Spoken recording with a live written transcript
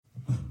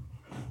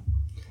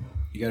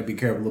You got to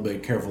be a little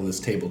bit careful of this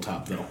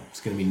tabletop, though.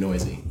 It's going to be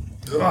noisy.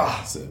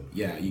 So,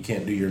 yeah, you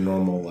can't do your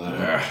normal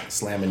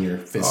slamming your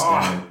fist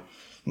down.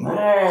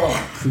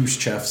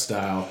 Khrushchev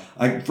style.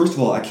 First of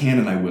all, I can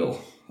and I will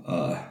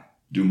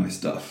do my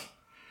stuff.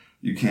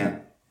 You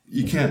can't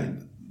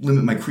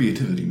limit my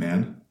creativity,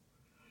 man.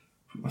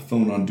 Put my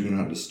phone on Do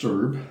Not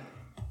Disturb.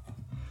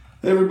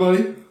 Hey,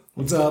 everybody.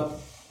 What's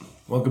up?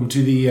 Welcome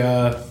to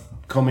the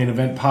Co-Main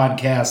Event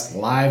Podcast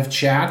live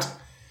chat.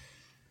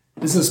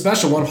 This is a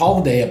special one,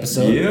 holiday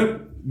episode.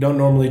 Yep. Don't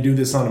normally do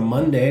this on a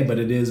Monday, but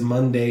it is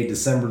Monday,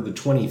 December the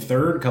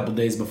 23rd, a couple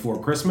days before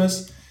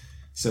Christmas.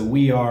 So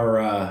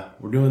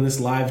we're doing this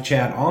live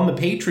chat on the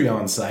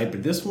Patreon site,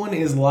 but this one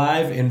is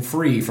live and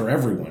free for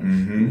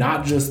everyone,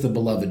 not just the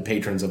beloved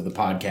patrons of the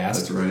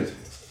podcast. That's right.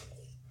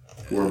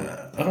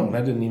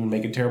 That didn't even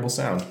make a terrible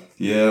sound.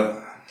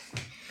 Yeah.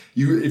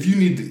 If you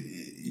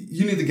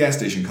need the gas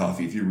station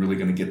coffee if you're really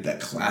going to get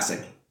that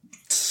classic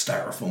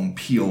styrofoam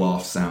peel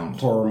off sound.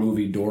 Horror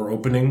movie door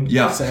opening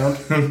sound.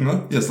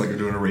 Yes, like you're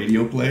doing a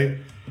radio play.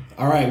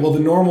 All right, well,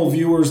 the normal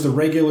viewers, the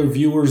regular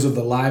viewers of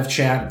the live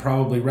chat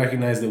probably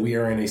recognize that we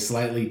are in a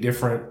slightly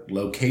different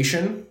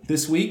location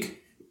this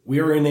week. We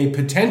are in a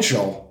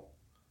potential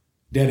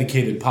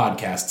dedicated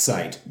podcast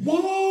site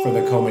for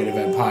the Co-Main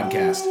Event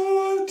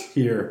Podcast.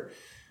 Here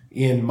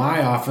in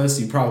my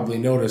office, you probably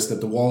noticed that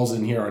the walls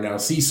in here are now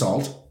sea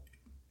salt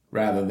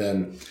rather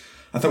than...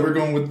 I thought we were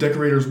going with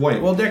Decorator's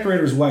White. Well,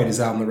 Decorator's White is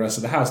out in the rest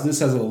of the house. This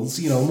has a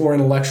more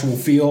intellectual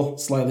feel,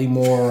 slightly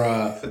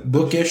more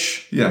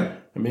bookish. Yeah.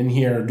 I'm in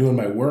here doing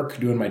my work,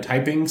 doing my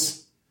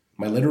typings,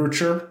 my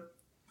literature.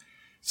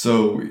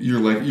 So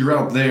you're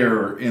out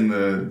there in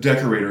the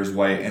Decorator's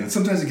White, and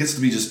sometimes it gets to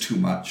be just too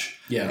much.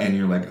 Yeah. And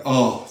you're like,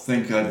 oh,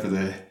 thank God for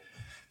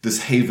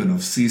this haven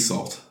of sea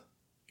salt.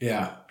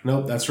 Yeah.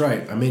 Nope, that's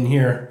right. I'm in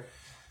here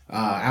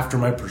after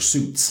my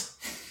pursuits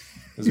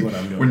is what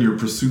I'm doing. When your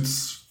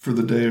pursuits for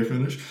the day are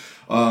finished.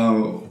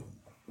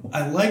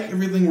 I like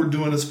everything we're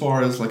doing as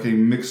far as like a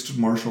mixed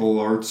martial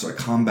arts, a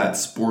combat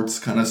sports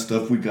kind of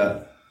stuff. We got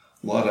a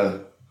lot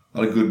of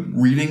good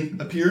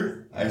reading up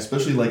here. I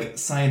especially like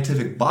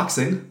Scientific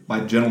Boxing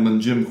by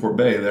Gentleman Jim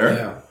Corbet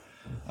there.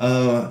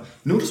 Yeah.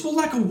 Noticeable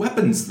lack of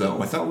weapons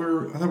though. I thought we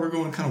were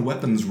going kind of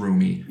weapons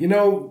roomy.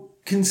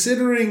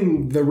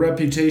 Considering the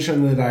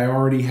reputation that I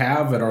already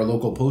have at our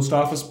local post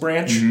office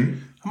branch,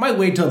 I might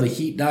wait till the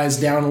heat dies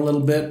down a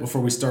little bit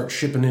before we start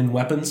shipping in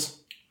weapons.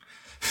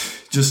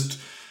 Just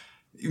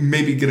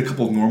maybe get a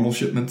couple of normal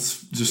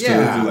shipments just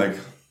to like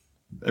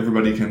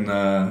everybody can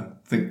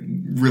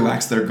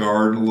relax their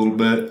guard a little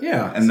bit.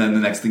 Yeah. And then the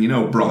next thing you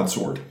know,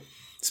 broadsword.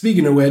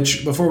 Speaking of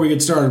which, before we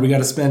get started, we got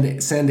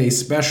to send a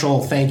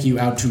special thank you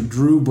out to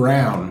Drew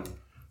Brown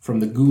from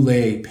the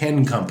Goulet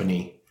Pen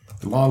Company,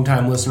 the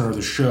longtime listener of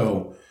the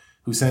show,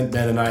 who sent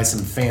Ben and I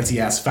some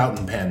fancy-ass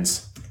fountain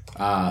pens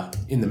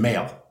in the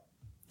mail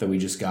that we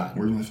just got.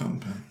 Where's my fountain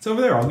pen? It's over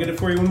there. I'll get it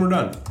for you when we're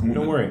done.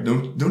 Don't worry.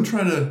 Don't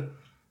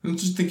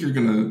just think you're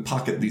going to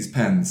pocket these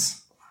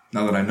pens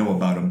now that I know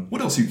about them.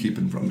 What else are you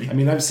keeping from me? I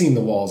mean, I've seen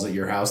the walls at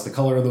your house. The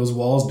color of those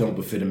walls don't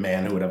befit a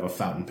man who would have a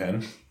fountain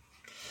pen.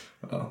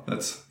 Oh,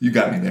 you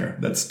got me there.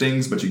 That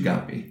stings, but you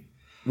got me.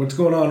 What's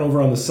going on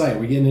over on the site?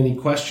 We getting any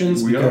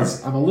questions?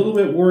 Because I'm a little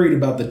bit worried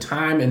about the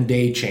time and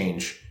day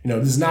change.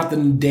 This is not the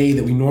day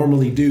that we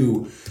normally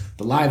do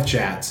the live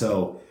chat,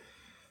 so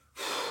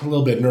a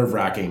little bit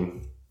nerve-wracking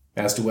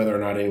as to whether or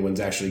not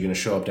anyone's actually going to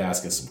show up to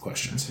ask us some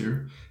questions.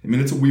 Here. I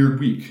mean, it's a weird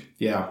week.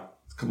 Yeah.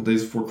 It's a couple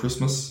days before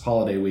Christmas.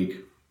 Holiday week.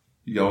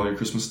 You got all your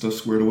Christmas stuff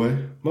squared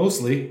away?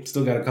 Mostly.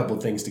 Still got a couple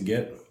of things to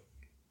get.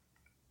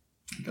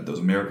 Got those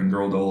American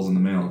Girl dolls in the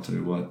mail, I'll tell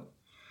you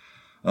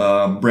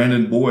what.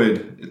 Brandon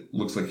Boyd, it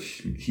looks like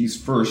he's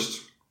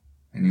first,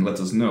 and he lets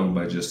us know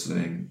by just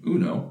saying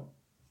Uno.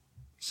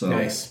 So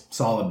nice.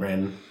 Solid,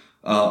 Brandon.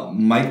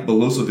 Mike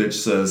Belosevich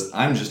says,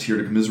 I'm just here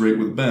to commiserate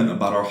with Ben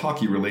about our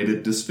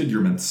hockey-related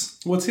disfigurements.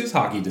 What's his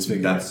hockey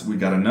disfigurement? We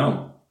gotta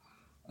know.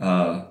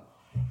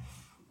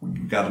 We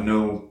gotta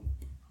know.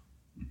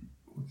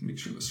 Make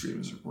sure the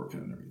streamers are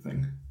working and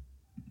everything.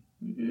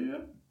 Yeah.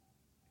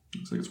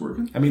 Looks like it's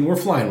working. I mean, we're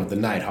flying with the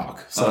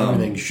Nighthawk, so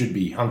everything should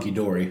be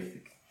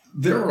hunky-dory.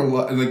 There are a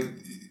lot,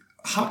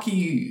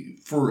 hockey,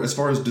 for as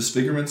far as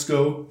disfigurements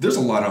go, there's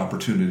a lot of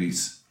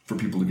opportunities for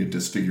people to get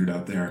disfigured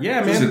out there. Yeah,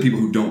 especially man. People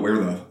who don't wear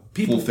the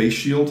full face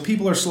shield.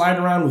 People are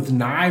sliding around with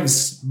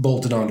knives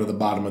bolted onto the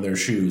bottom of their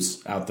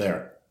shoes out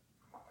there.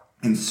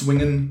 And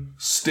swinging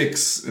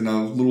sticks and a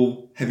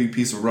little heavy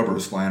piece of rubber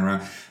is flying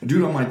around. A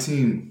dude on my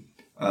team,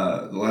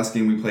 the last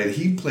game we played,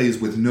 he plays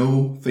with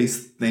no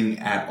face thing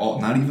at all.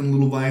 Not even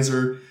little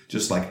visor,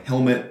 just like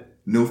helmet,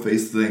 no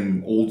face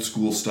thing, old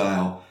school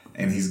style.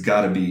 And he's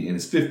got to be in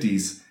his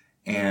 50s.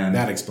 And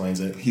that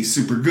explains it. He's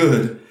super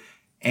good.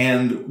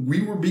 And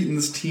we were beating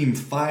this team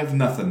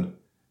 5-0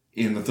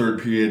 in the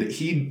third period.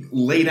 He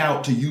laid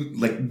out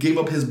gave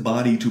up his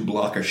body to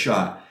block a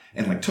shot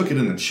and took it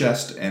in the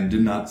chest and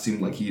did not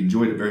seem like he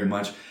enjoyed it very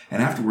much.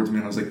 And afterwards,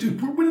 man, I was like,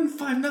 dude, we're winning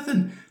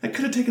 5-0. That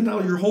could have taken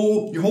out your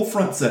whole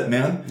front set,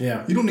 man.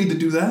 Yeah. You don't need to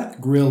do that.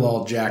 Grill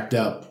all jacked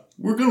up.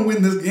 We're going to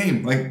win this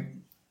game.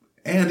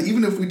 And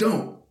even if we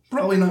don't,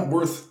 probably not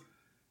worth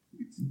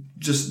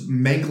just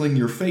mangling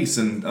your face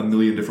in a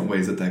million different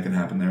ways that can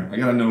happen there. I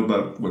gotta know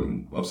about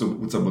what's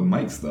up with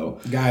Mike's though.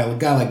 A guy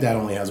like that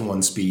only has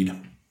one speed.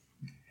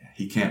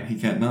 He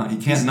can't not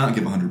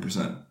give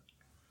 100%.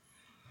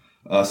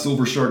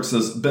 Silver Shark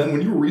says, Ben,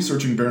 when you were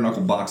researching bare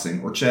knuckle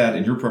boxing, or Chad,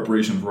 in your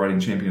preparation for writing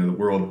Champion of the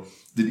World,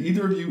 did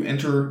either of you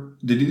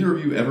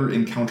ever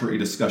encounter a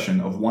discussion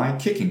of why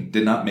kicking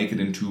did not make it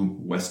into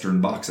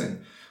Western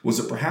boxing? Was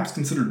it perhaps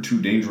considered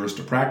too dangerous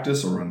to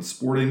practice or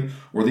unsporting,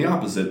 or the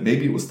opposite,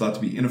 maybe it was thought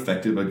to be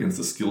ineffective against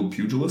a skilled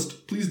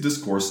pugilist? Please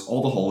discourse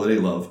all the holiday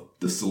love,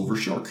 the Silver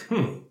Shark.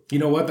 You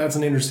know what? That's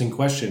an interesting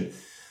question.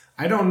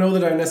 I don't know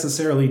that I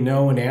necessarily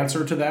know an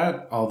answer to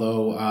that,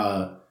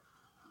 although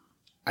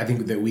I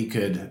think that we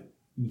could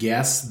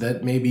guess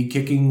that maybe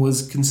kicking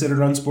was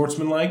considered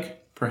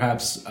unsportsmanlike.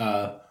 Perhaps,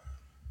 the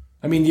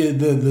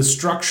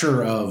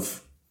structure of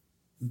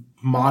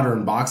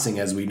modern boxing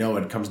as we know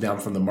it comes down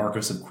from the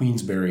Marquess of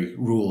Queensberry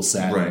rule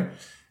set. Right.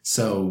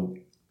 So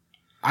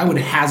I would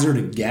hazard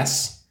a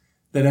guess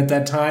that at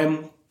that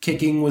time,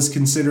 kicking was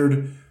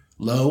considered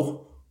a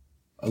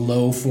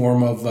low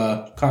form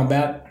of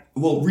combat.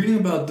 Well, reading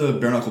about the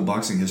bare knuckle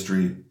boxing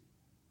history,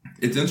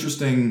 it's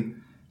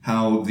interesting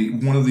how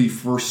one of the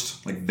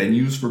first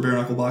venues for bare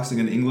knuckle boxing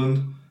in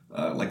England,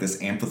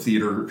 this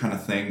amphitheater kind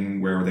of thing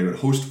where they would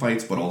host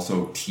fights but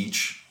also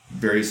teach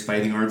various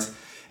fighting arts.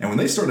 And when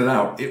they started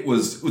out, it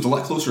was a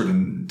lot closer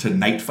to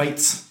night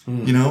fights.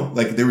 You know,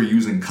 they were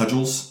using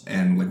cudgels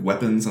and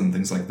weapons and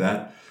things like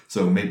that.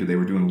 So maybe they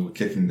were doing a little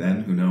kicking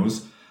then. Who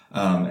knows?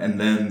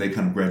 And then they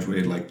kind of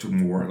graduated to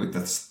more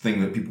that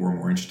thing that people were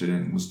more interested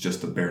in was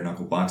just the bare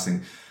knuckle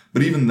boxing.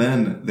 But even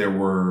then, there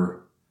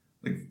were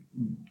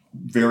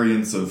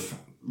variants of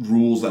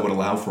rules that would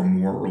allow for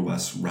more or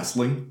less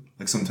wrestling.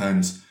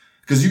 Sometimes,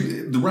 because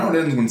the round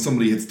ends when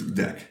somebody hits the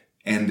deck,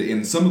 and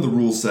in some of the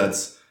rule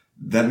sets,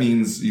 that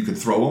means you could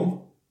throw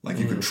them,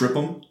 you could trip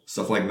them,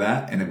 stuff like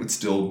that, and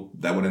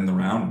that would end the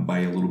round and buy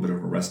you a little bit of a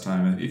rest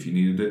time if you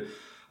needed it.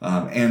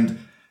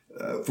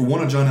 For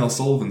one of John L.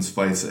 Sullivan's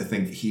fights, I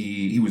think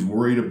he was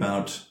worried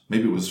about,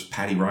 maybe it was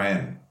Paddy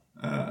Ryan,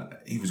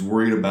 he was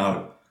worried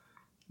about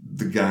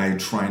the guy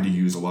trying to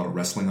use a lot of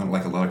wrestling on,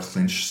 a lot of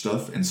clinch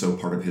stuff. And so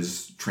part of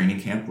his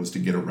training camp was to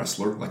get a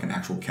wrestler, an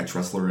actual catch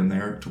wrestler in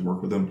there to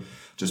work with him,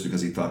 just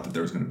because he thought that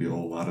there was going to be a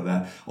whole lot of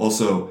that.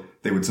 Also,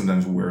 they would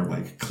sometimes wear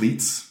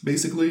cleats,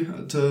 basically,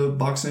 to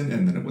boxing.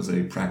 And then it was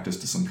a practice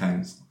to some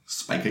kind of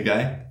spike a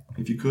guy,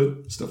 if you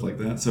could, stuff like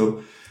that.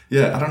 So,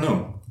 yeah, I don't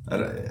know.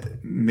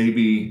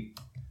 Maybe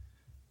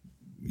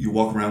you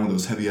walk around with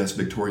those heavy-ass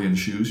Victorian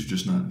shoes.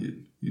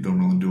 You don't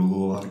really do a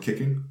lot of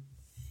kicking.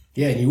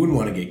 Yeah, and you wouldn't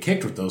want to get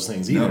kicked with those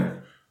things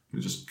either.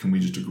 No. Can we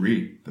just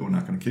agree that we're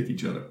not going to kick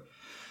each other?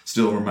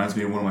 Still reminds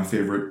me of one of my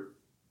favorite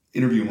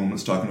interview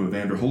moments talking to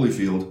Evander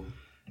Holyfield.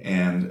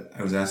 And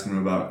I was asking him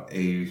about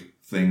a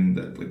thing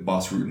that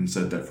Boss Rutan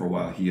said that for a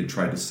while he had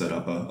tried to set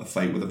up a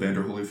fight with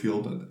Evander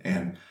Holyfield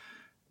and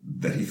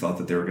that he thought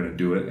that they were going to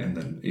do it. And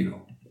then,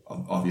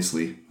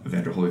 obviously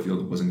Evander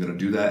Holyfield wasn't going to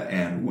do that.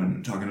 And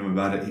when talking to him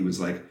about it, he was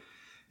like,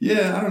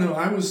 yeah, I don't know.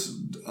 I was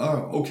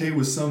okay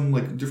with some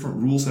different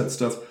rule set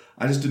stuff.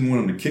 I just didn't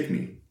want him to kick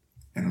me.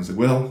 And I was like,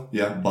 well,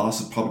 yeah,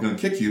 Boss is probably going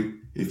to kick you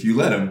if you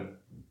let him.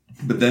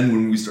 But then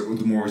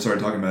the more we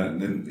started talking about it,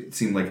 then it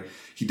seemed like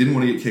he didn't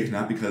want to get kicked,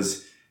 not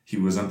because he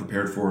was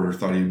unprepared for it or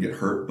thought he would get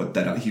hurt, but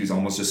that he was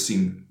almost just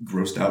seemed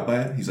grossed out by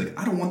it. He's like,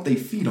 I don't want they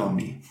feed on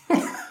me.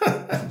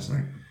 I was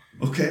like,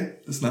 okay,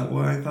 that's not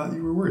why I thought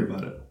you were worried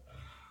about it.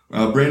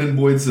 Brandon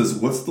Boyd says,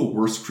 what's the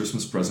worst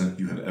Christmas present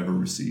you have ever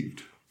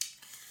received?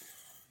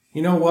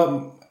 You know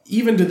what?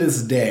 Even to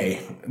this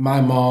day, my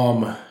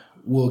mom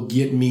will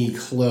get me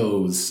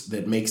clothes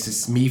that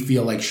makes me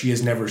feel like she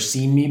has never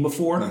seen me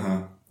before.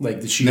 Uh-huh.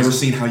 She's never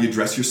seen how you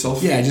dress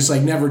yourself? Yeah, just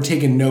never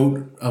taken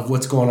note of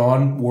what's going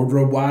on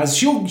wardrobe wise.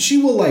 She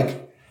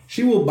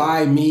will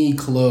buy me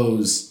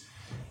clothes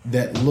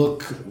that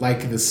look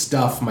like the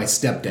stuff my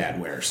stepdad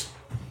wears.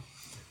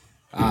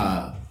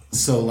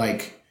 So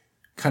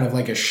kind of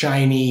a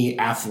shiny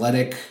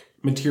athletic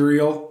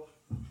material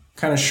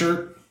kind of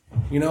shirt,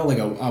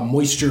 a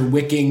moisture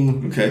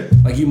wicking. Okay.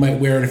 You might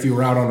wear it if you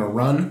were out on a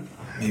run.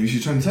 Maybe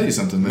she's trying to tell you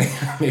something.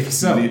 Maybe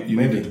so. You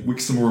need to wick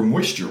some more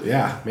moisture.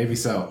 Yeah, maybe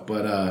so.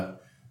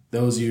 But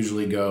those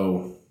usually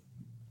go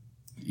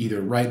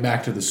either right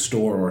back to the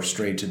store or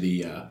straight to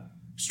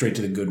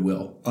the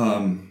Goodwill.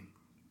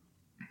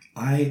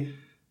 I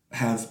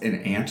have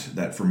an aunt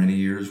that for many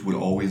years would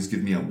always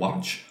give me a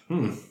watch.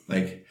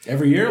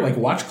 Every year,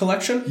 watch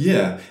collection?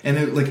 Yeah. And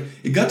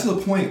it got to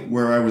the point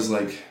where I was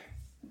like,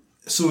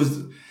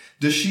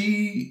 does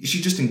she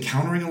just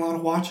encountering a lot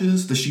of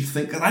watches? Does she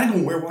think, I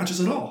don't wear watches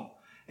at all.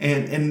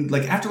 And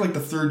after the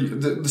third year,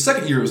 the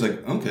second year it was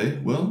like, okay,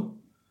 well,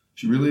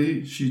 she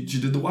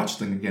did the watch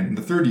thing again. And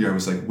the third year I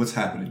was like, what's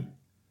happening?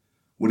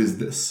 What is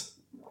this?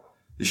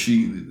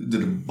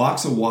 Did a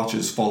box of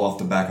watches fall off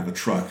the back of a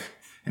truck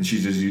and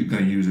she's just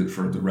going to use it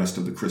for the rest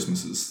of the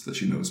Christmases that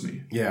she knows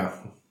me? Yeah.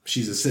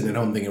 She's just sitting at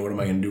home thinking, what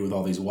am I going to do with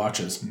all these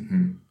watches?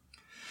 Mm-hmm.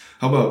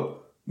 How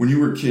about, When you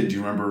were a kid, do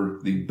you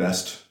remember the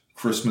best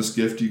Christmas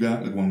gift you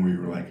got? Like one where you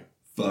were like,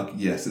 fuck,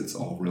 yes, it's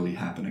all really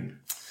happening.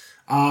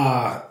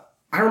 I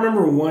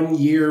remember one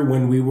year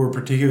when we were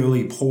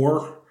particularly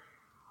poor.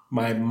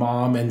 My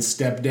mom and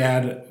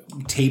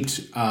stepdad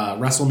taped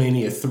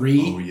WrestleMania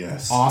 3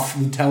 off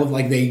the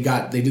like they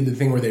did the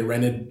thing where they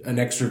rented an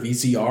extra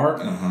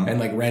VCR and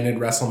like rented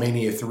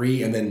WrestleMania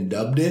 3 and then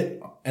dubbed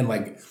it and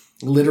like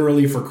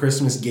literally for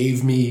Christmas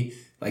gave me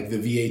like the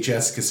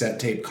VHS cassette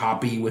tape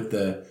copy with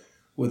a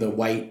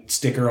white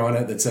sticker on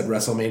it that said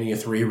WrestleMania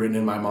 3 written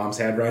in my mom's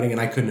handwriting, and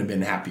I couldn't have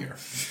been happier.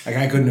 Like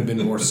I couldn't have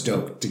been more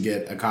stoked to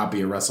get a copy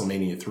of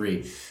WrestleMania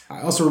 3.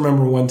 I also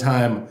remember one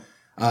time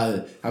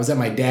I was at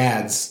my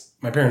dad's.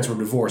 My parents were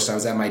divorced. I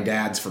was at my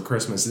dad's for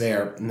Christmas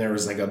there, and there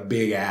was like a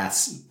big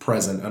ass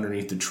present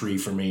underneath the tree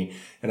for me.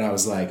 And I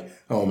was like,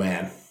 oh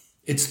man,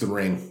 it's the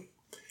ring.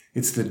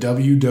 It's the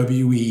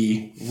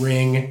WWE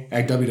ring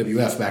at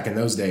WWF back in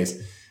those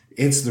days.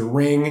 It's the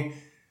ring.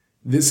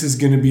 This is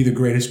going to be the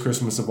greatest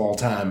Christmas of all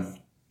time.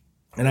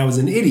 And I was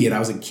an idiot. I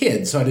was a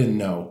kid, so I didn't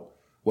know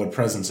what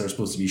presents are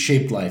supposed to be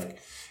shaped like.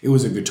 It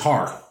was a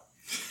guitar.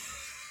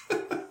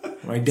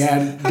 My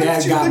dad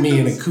got me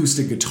an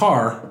acoustic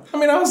guitar. I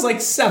mean, I was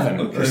like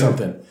 7 or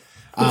something.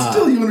 But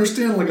still, you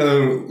understand like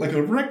a like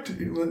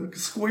a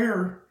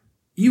square.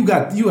 You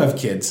have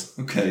kids.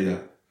 Okay, yeah.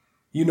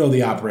 You know the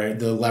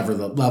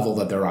level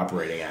that they're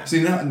operating at.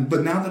 See now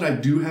that I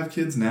do have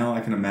kids, now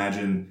I can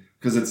imagine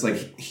because it's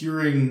like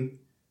hearing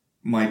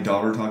my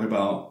daughter talk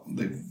about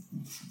like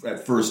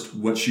at first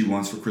what she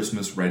wants for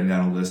Christmas, writing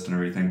down a list and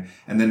everything,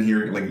 and then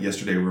hearing like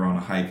yesterday we were on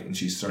a hike and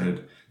she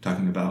started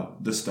talking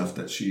about the stuff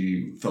that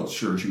she felt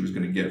sure she was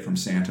going to get from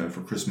Santa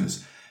for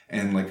Christmas,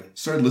 and like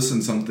started listening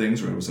to some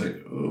things where I was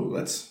like, oh,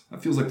 that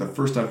feels like the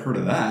first I've heard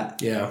of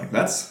that. Yeah, like,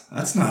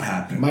 that's not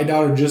happening. My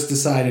daughter just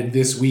decided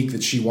this week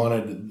that she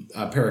wanted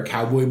a pair of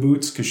cowboy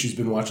boots because she's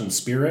been watching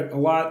Spirit a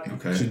lot.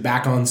 Okay, she's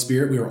back on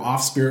Spirit. We were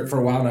off Spirit for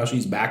a while. Now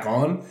she's back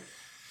on,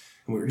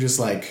 and we were just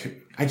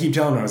like, I keep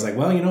telling her, I was like,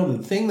 well, you know,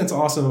 the thing that's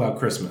awesome about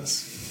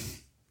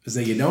Christmas is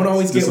that you don't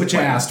always get what you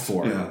asked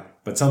for. Yeah.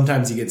 But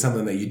sometimes you get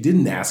something that you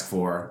didn't ask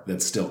for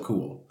that's still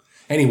cool.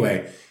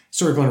 Anyway,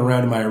 circling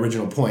around to my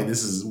original point,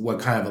 this is what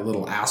kind of a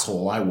little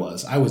asshole I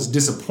was. I was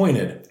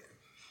disappointed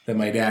that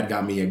my dad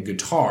got me a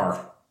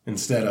guitar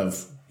instead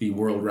of the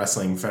World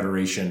Wrestling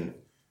Federation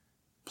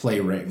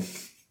play ring.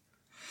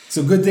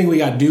 So good thing we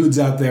got dudes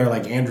out there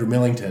like Andrew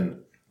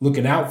Millington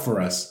looking out for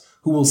us,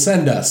 who will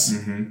send us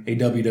a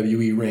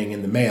WWE ring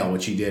in the mail,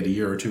 which he did a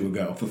year or two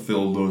ago.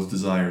 Fulfilled those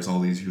desires all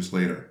these years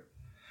later.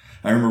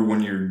 I remember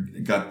one year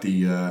got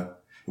the, it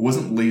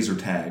wasn't laser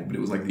tag, but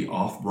it was like the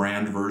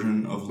off-brand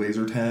version of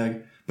laser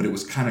tag, but it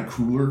was kind of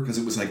cooler because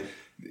it was like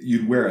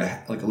you'd wear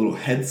a little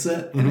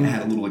headset and it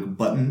had a little like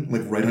button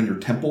like right on your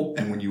temple,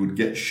 and when you would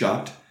get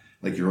shot,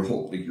 like your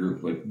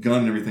gun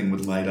and everything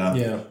would light up,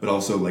 but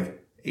also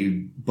like a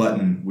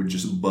button would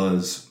just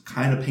buzz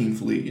kind of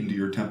painfully into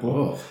your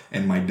temple.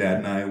 And my dad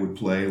and I would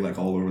play like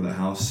all over the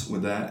house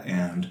with that,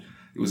 and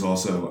it was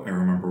also, I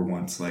remember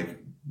once like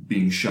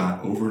being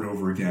shot over and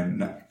over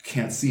again.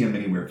 Can't see him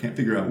anywhere. Can't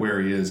figure out where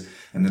he is.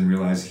 And then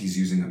realize he's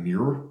using a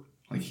mirror.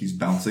 Like he's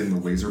bouncing the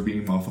laser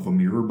beam off of a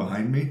mirror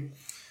behind me.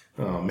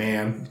 Oh,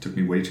 man. It took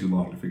me way too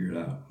long to figure it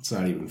out. It's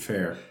not even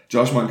fair.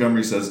 Josh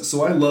Montgomery says,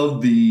 so I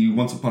love the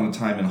Once Upon a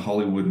Time in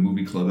Hollywood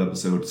movie club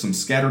episode. Some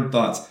scattered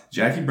thoughts.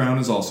 Jackie Brown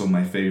is also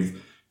my fave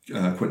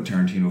Quentin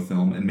Tarantino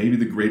film, and maybe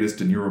the greatest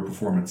De Niro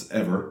performance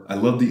ever. I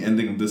love the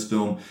ending of this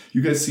film.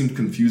 You guys seemed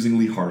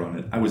confusingly hard on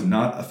it. I was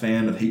not a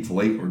fan of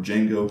Hateful Eight or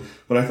Django,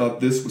 but I thought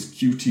this was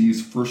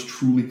QT's first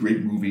truly great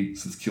movie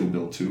since Kill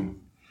Bill 2.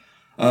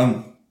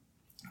 I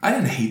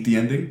didn't hate the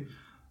ending,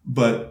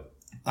 but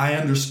I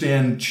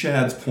understand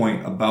Chad's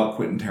point about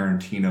Quentin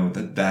Tarantino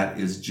that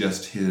is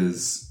just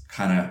his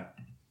kind of,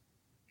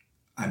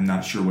 I'm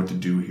not sure what to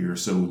do here,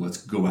 so let's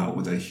go out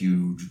with a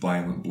huge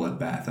violent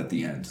bloodbath at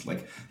the end.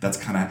 Like that's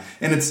kind of,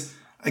 and it's,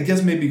 I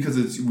guess maybe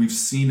because we've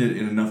seen it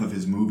in enough of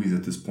his movies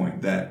at this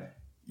point that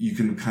you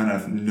can kind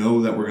of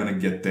know that we're going to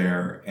get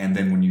there, and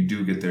then when you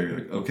do get there, you're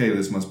like, okay,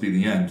 this must be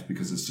the end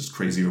because it's just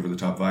crazy over the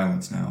top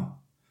violence now.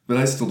 But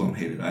I still don't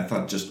hate it. I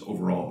thought just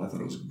overall, I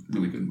thought it was a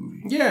really good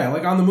movie. Yeah,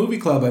 like on the movie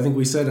club, I think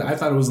we said, I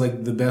thought it was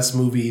like the best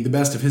movie, the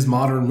best of his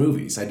modern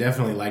movies. I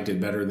definitely liked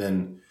it better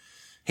than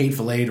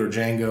Hateful Eight or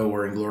Django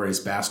or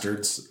Inglourious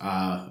Bastards.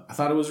 I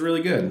thought it was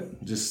really good.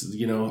 Just,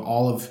 you know,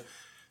 all of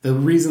the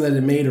reason that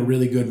it made a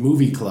really good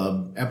movie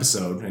club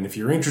episode. And if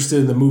you're interested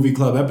in the movie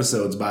club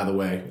episodes, by the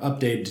way,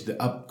 upgrade to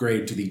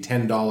the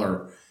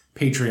 $10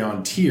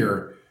 Patreon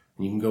tier.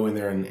 You can go in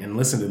there and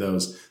listen to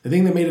those. The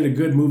thing that made it a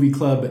good movie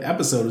club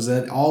episode is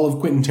that all of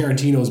Quentin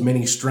Tarantino's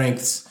many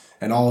strengths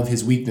and all of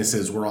his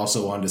weaknesses were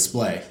also on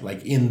display,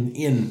 like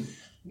in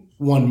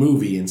one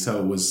movie. And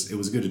so it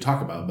was good to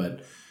talk about.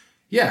 But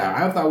yeah,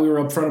 I thought we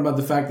were upfront about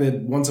the fact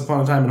that Once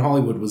Upon a Time in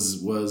Hollywood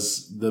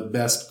was the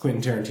best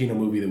Quentin Tarantino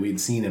movie that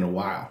we'd seen in a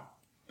while.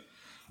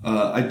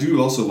 I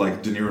do also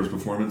like De Niro's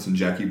performance in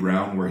Jackie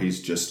Brown, where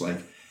he's just like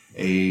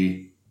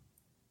a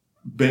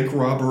bank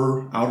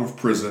robber out of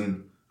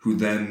prison who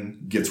then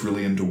gets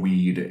really into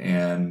weed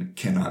and then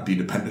cannot be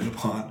depended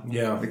upon.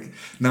 Yeah. Like,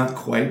 not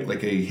quite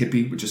like a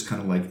hippie, but just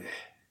kind of like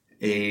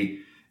a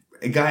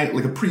guy,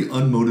 like a pretty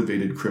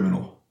unmotivated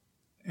criminal.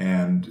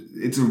 And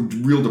it's a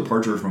real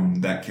departure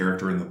from that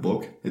character in the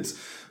book. It's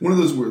one of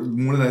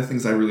the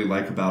things I really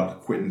like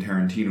about Quentin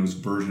Tarantino's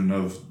version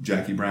of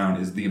Jackie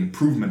Brown is the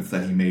improvements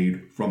that he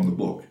made from the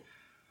book.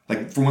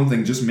 Like, for one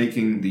thing, just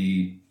making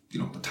the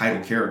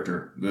title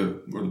character,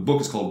 the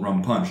book is called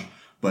Rum Punch,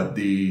 but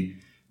the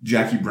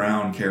Jackie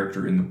Brown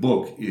character in the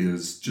book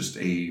is just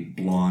a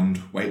blonde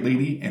white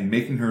lady, and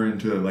making her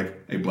into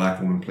like a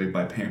black woman played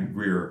by Pam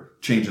Grier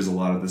changes a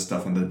lot of this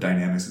stuff and the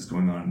dynamics that's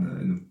going on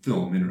in the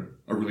film in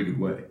a really good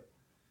way.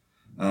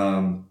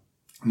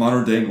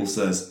 Monor Dangle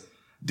says,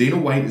 Dana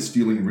White is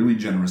feeling really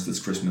generous this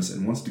Christmas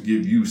and wants to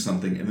give you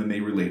something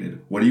MMA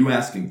related. What are you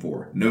asking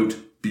for? Note,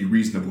 be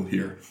reasonable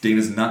here.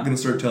 Dana's not going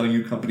to start telling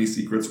you company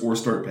secrets or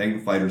start paying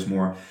the fighters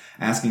more.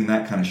 Asking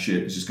that kind of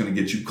shit is just going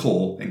to get you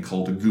coal and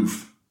called a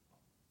goof.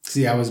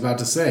 See, I was about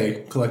to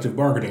say collective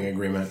bargaining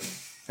agreement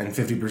and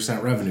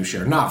 50% revenue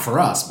share. Not for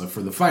us, but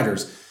for the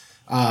fighters.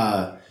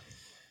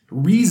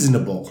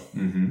 Reasonable.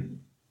 Mm-hmm.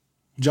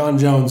 John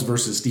Jones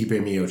versus Stipe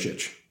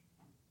Miocic.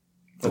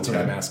 That's what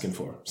I'm asking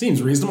for.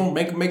 Seems reasonable.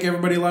 Make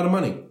everybody a lot of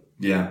money.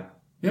 Yeah.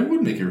 Yeah, it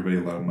would make everybody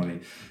a lot of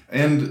money.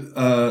 And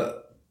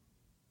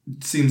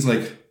it seems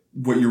like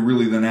what you're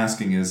really then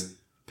asking is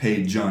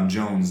pay John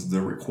Jones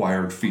the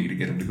required fee to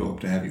get him to go up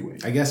to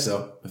heavyweight. I guess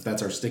so, if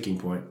that's our sticking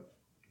point.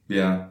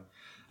 Yeah.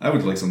 I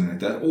would like something like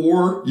that.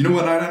 Or, you know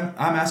what I'm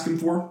asking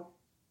for?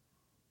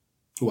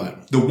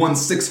 What? The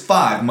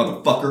 165,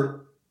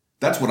 motherfucker.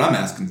 That's what I'm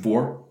asking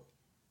for.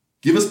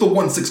 Give us the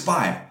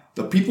 165.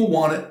 The people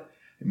want it.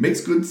 It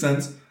makes good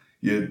sense.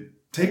 You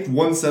take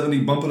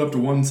 170, bump it up to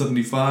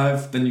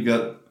 175, then you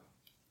got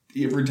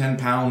every 10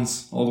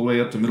 pounds all the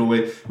way up to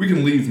middleweight. We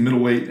can leave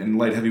middleweight and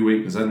light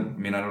heavyweight because I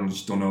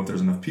just don't know if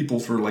there's enough people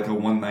for like a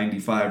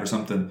 195 or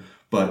something.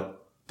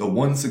 But the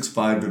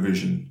 165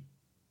 division,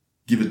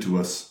 give it to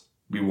us.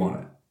 We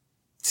want it.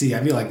 See,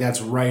 I feel like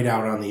that's right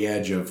out on the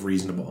edge of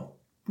reasonable.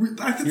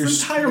 I think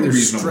it's entirely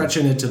reasonable. You're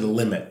stretching it to the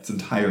limit. It's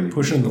entirely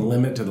pushing reasonable. The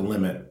limit to the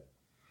limit.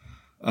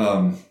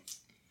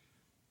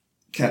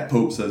 Cat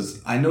Pope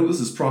says, I know this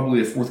is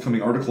probably a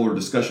forthcoming article or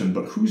discussion,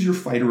 but who's your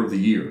fighter of the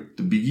year?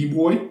 The Biggie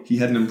Boy? He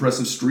had an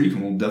impressive streak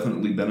and will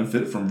definitely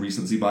benefit from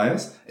recency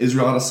bias.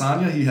 Israel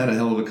Adesanya? He had a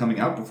hell of a coming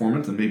out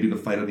performance and maybe the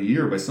fight of the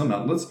year by some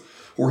outlets.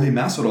 Jorge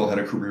Masvidal had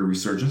a career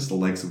resurgence, the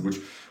likes of which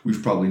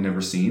we've probably never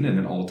seen, and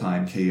an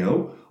all-time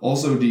KO.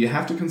 Also, do you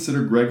have to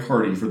consider Greg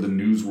Hardy for the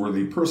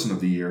newsworthy person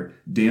of the year?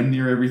 Damn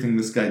near everything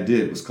this guy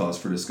did was cause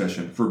for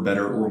discussion, for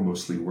better or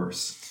mostly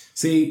worse.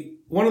 See,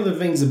 one of the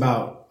things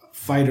about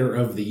fighter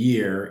of the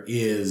year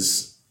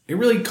is it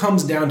really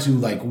comes down to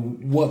like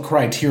what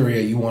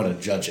criteria you want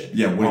to judge it.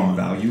 Yeah, what do you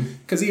value?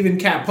 Because even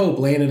Cat Pope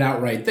laying it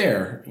out right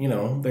there,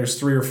 there's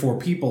 3 or 4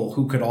 people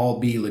who could all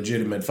be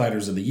legitimate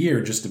fighters of the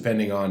year, just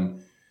depending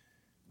on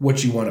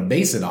what you want to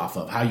base it off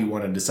of, how you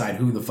want to decide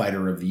who the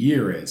fighter of the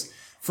year is.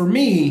 For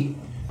me,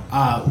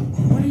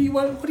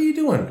 what are you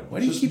doing? Why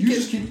do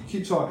you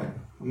keep talking?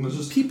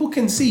 People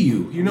can see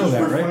you. You know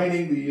that, right?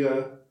 Refining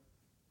the.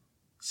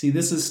 See,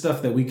 this is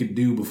stuff that we could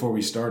do before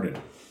we started.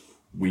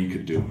 We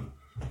could do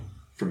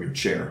from your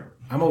chair.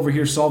 I'm over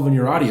here solving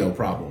your audio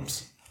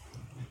problems.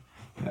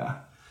 Yeah.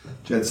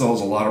 Jed solves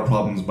a lot of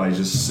problems by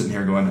just sitting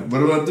here going,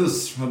 what about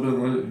this? How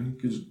about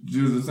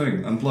do the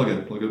thing? Unplug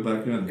it. Plug it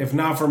back in. If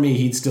not for me,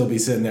 he'd still be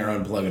sitting there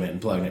unplugging it and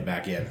plugging it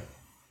back in.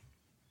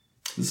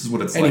 This is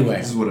what it's like.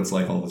 This is what it's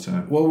like all the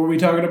time. What were we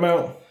talking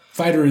about?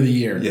 Fighter of the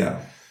year.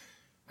 Yeah.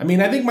 I mean,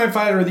 I think my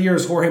fighter of the year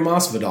is Jorge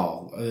Masvidal.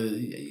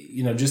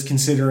 Just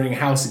considering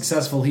how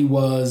successful he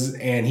was,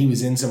 and he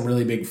was in some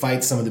really big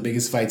fights, some of the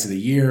biggest fights of the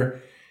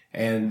year,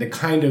 and the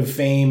kind of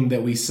fame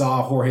that we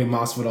saw Jorge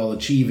Masvidal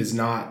achieve is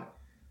not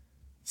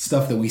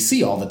stuff that we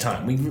see all the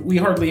time. We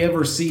hardly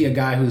ever see a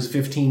guy who's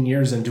 15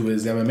 years into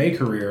his MMA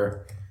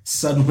career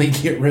suddenly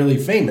get really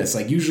famous.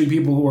 Like, usually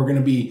people who are going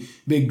to be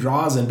big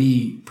draws and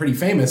be pretty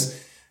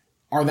famous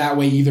are that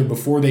way either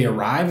before they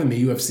arrive in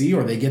the UFC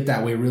or they get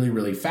that way really,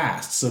 really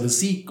fast. So to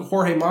see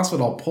Jorge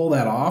Masvidal pull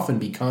that off and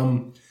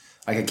become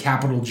like a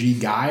capital G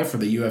guy for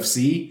the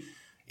UFC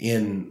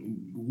in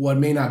what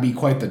may not be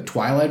quite the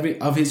twilight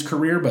of his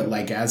career, but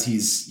like as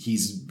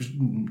he's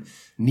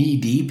knee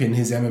deep in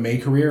his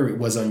MMA career, it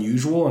was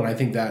unusual. And I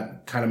think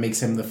that kind of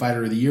makes him the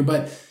fighter of the year.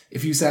 But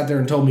if you sat there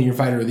and told me your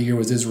fighter of the year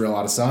was Israel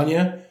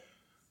Adesanya,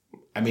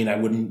 I mean,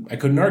 I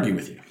couldn't argue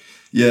with you.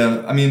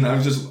 Yeah, I mean,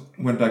 I just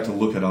went back to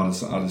look at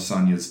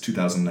Adesanya's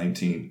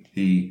 2019.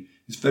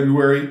 His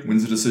February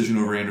wins a decision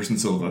over Anderson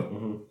Silva.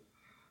 Mm-hmm.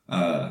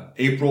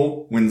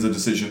 April wins a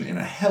decision in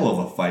a hell of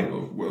a fight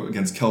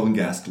against Kelvin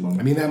Gastelum.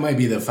 I mean, that might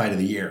be the fight of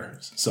the year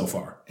so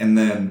far. And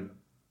then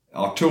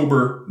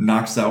October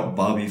knocks out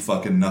Bobby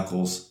fucking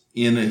Knuckles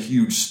in a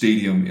huge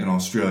stadium in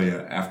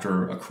Australia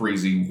after a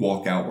crazy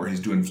walkout where he's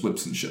doing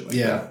flips and shit like that.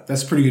 Yeah,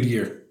 that's a pretty good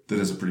year. That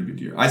is a pretty good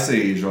year. I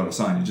say Israel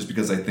Adesanya just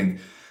because I think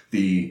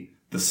the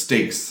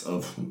stakes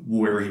of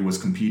where he was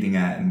competing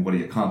at and what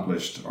he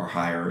accomplished are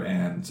higher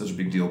and such a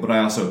big deal. But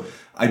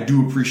I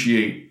do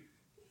appreciate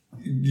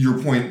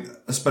your point,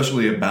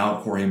 especially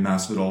about Jorge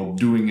Masvidal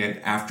doing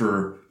it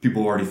after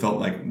people already felt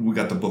like we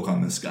got the book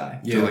on this guy.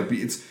 Yeah. Like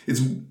it's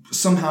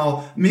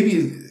somehow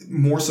maybe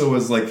more so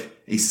as like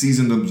a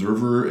seasoned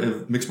observer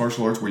of mixed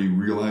martial arts where you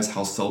realize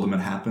how seldom it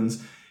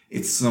happens.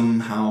 It's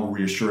somehow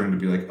reassuring to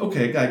be like,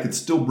 okay, a guy could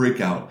still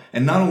break out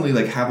and not only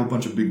like have a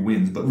bunch of big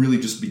wins, but really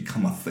just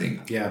become a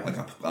thing. Yeah. Like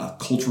a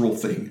cultural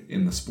thing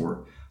in the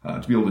sport.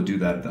 To be able to do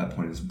that at that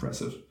point is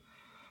impressive.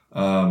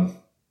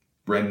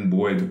 Brandon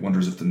Boyd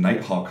wonders if the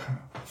Nighthawk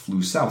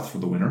flew south for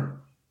the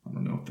winner. I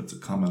don't know if that's a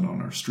comment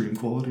on our stream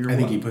quality or what. I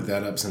think he put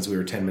that up since we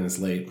were 10 minutes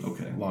late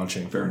Okay.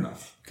 launching. Fair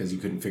enough. Because you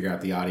couldn't figure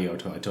out the audio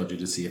until I told you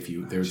to see if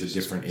there was a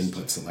different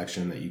input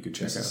selection that you could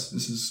check out.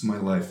 This is my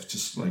life,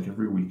 just like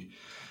every week.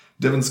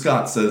 Devin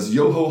Scott says,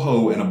 yo ho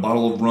ho and a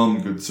bottle of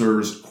rum, good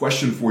sirs.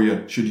 Question for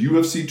you. Should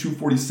UFC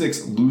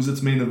 246 lose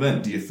its main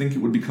event? Do you think it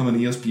would become an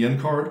ESPN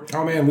card?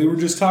 Oh man, we were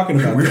just talking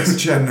about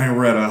this. Chad and I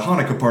were at a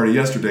Hanukkah party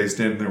yesterday,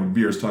 standing there with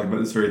beers talking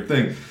about this very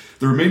thing.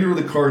 The remainder of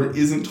the card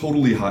isn't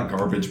totally hot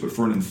garbage, but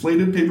for an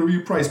inflated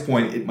pay-per-view price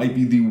point, it might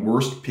be the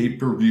worst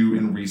pay-per-view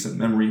in recent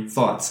memory.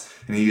 Thoughts?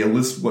 And he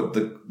lists what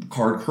the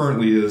card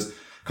currently is.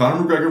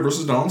 Conor McGregor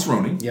versus Donald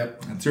Cerrone.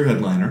 Yep. That's your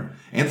headliner.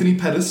 Anthony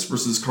Pettis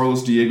versus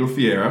Carlos Diego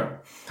Ferreira.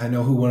 I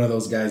know who one of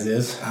those guys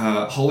is.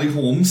 Holly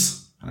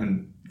Holmes,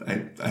 and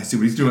I see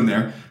what he's doing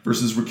there,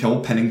 versus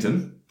Raquel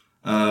Pennington.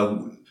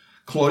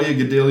 Claudia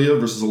Gadelha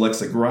versus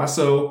Alexa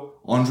Grasso.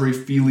 Andre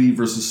Fili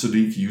versus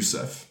Sadiq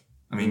Youssef.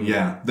 I mean,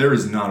 yeah, there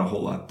is not a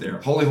whole lot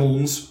there. Holly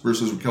Holmes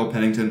versus Raquel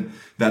Pennington.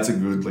 That's a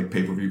good like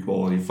pay-per-view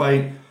quality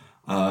fight.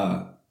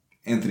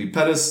 Anthony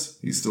Pettis,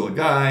 he's still a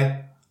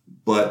guy,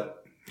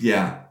 but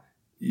yeah,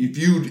 if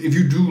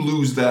you do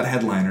lose that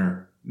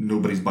headliner,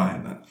 nobody's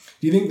buying that.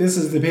 Do you think this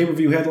is the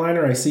pay-per-view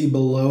headliner? I see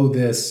below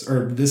this,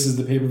 or this is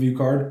the pay-per-view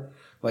card.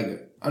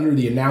 Like under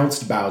the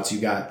announced bouts,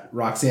 you got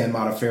Roxanne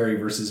Modafferi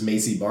versus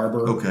Macy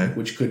Barber, okay,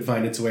 which could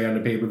find its way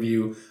onto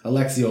pay-per-view.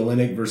 Alexi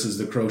Oleinik versus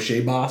the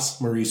Crochet Boss,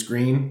 Maurice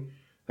Green.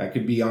 That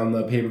could be on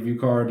the pay-per-view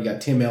card. You got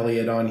Tim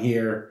Elliott on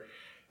here.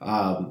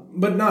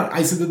 But not,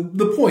 I said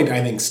the point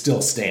I think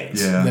still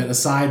stands. Yeah. That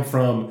aside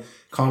from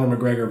Conor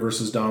McGregor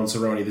versus Donald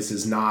Cerrone, this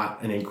is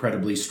not an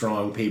incredibly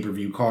strong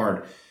pay-per-view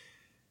card.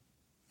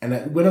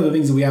 And one of the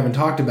things that we haven't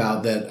talked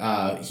about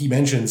that he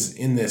mentions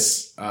in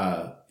this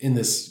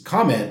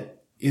comment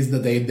is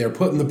that they're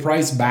putting the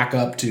price back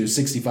up to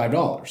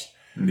 $65.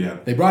 Yeah.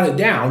 They brought it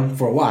down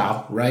for a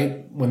while,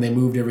 right? When they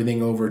moved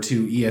everything over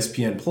to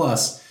ESPN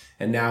Plus,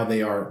 and now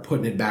they are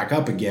putting it back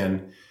up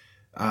again.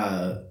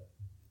 I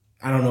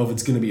don't know if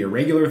it's going to be a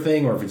regular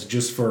thing or if it's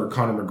just for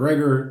Conor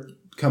McGregor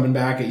coming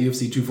back at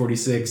UFC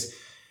 246,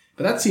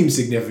 but that seems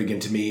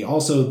significant to me.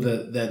 Also,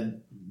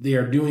 that they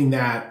are doing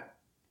that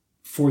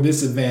for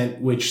this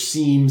event, which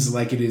seems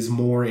like it is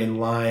more in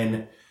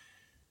line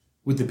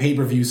with the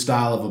pay-per-view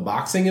style of a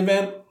boxing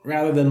event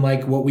rather than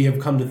like what we have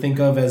come to think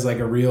of as like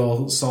a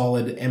real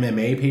solid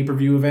MMA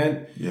pay-per-view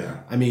event.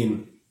 Yeah. I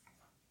mean,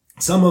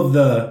 some of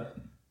the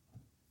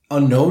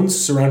unknowns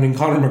surrounding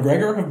Conor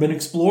McGregor have been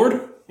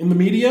explored in the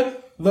media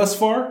thus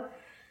far.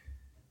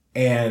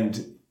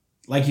 And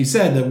like you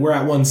said, that we're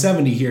at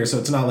 170 here, so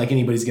it's not like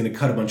anybody's going to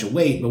cut a bunch of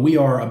weight, but we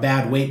are a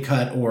bad weight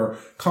cut or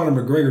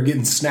Conor McGregor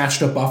getting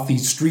snatched up off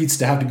these streets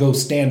to have to go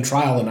stand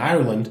trial in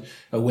Ireland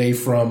away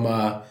from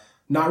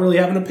not really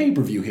having a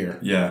pay-per-view here.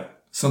 Yeah.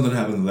 Something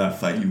happened to that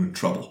fight, you in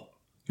trouble.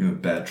 You're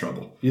in bad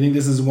trouble. You think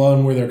this is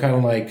one where they're kind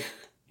of like,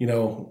 you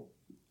know,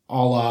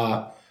 a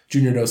la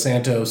Junior Dos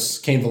Santos,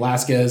 Cain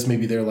Velasquez,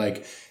 maybe they're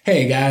like,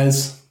 hey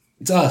guys,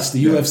 it's us,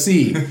 the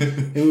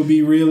UFC. It would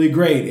be really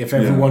great if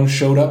everyone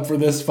showed up for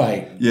this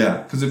fight.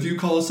 Yeah, because if you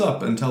call us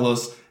up and tell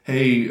us,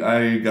 hey,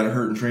 I got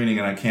hurt in training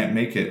and I can't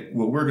make it,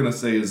 what we're going to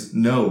say is,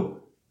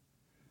 no,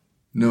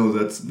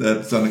 that's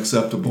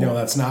unacceptable. No,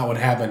 that's not what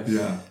happened.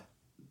 Yeah.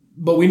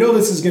 But we know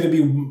this is going to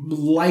be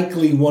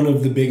likely one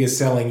of the biggest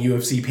selling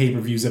UFC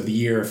pay-per-views of the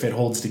year if it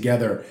holds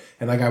together.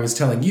 And like I was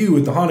telling you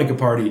at the Hanukkah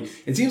party,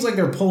 it seems like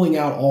they're pulling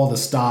out all the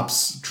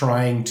stops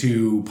trying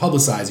to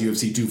publicize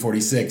UFC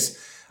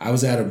 246. I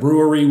was at a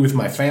brewery with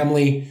my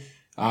family,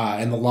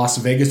 and the Las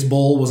Vegas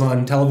Bowl was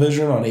on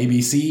television on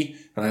ABC.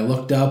 And I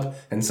looked up,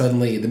 and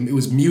suddenly it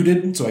was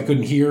muted, so I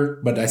couldn't hear.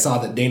 But I saw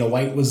that Dana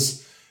White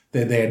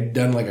they had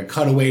done like a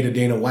cutaway to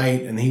Dana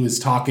White, and he was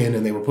talking,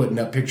 and they were putting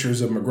up pictures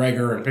of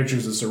McGregor and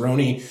pictures of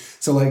Cerrone.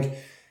 So like,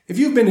 if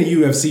you've been a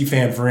UFC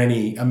fan for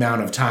any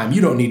amount of time,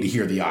 you don't need to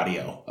hear the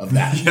audio of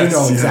that. Yes, you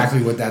know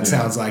exactly what that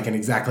sounds like and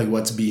exactly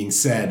what's being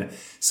said.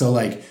 So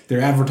like,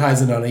 they're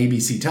advertising on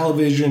ABC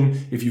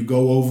television. If you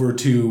go over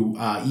to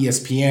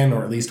ESPN,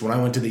 or at least when I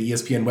went to the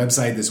ESPN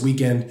website this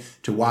weekend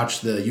to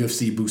watch the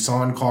UFC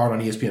Busan card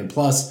on ESPN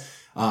Plus,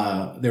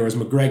 there was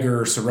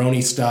McGregor,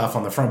 Cerrone stuff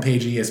on the front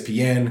page of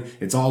ESPN.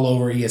 It's all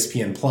over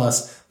ESPN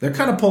Plus. They're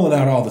kind of pulling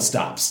out all the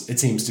stops, it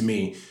seems to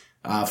me,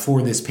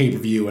 for this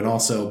pay-per-view and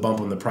also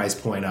bumping the price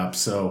point up.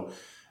 So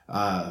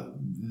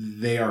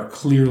they are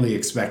clearly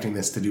expecting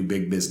this to do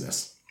big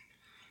business.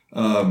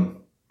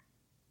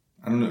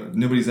 I don't know.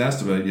 Nobody's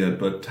asked about it yet,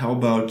 but how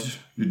about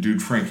your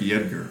dude Frankie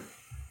Edgar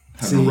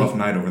having a rough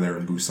night over there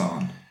in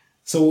Busan?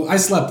 So I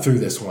slept through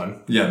this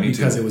one. Yeah, me too.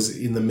 Because it was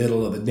in the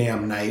middle of the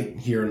damn night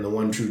here in the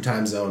one true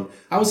time zone.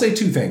 I will say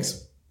two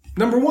things.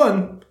 Number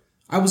one,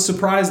 I was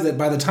surprised that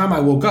by the time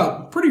I woke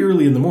up pretty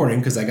early in the morning,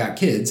 because I got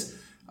kids,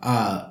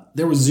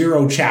 there was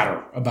zero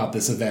chatter about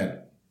this event,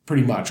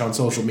 pretty much, on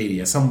social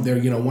media.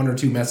 One or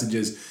two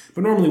messages.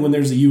 But normally when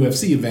there's a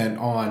UFC event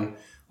on,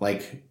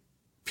 like,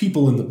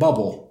 people in the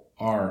bubble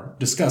are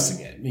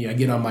discussing it. I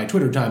get on my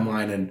Twitter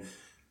timeline and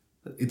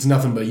it's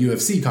nothing but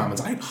UFC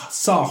comments. I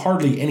saw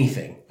hardly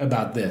anything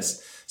about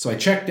this. So I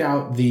checked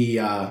out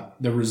the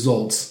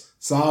results,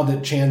 saw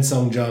that Chan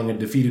Sung Jung had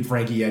defeated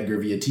Frankie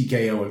Edgar via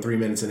TKO in 3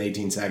 minutes and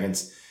 18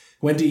 seconds.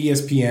 Went to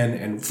ESPN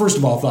and first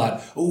of all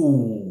thought,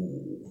 ooh.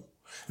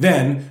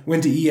 Then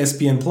went to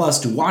ESPN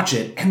Plus to watch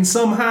it, and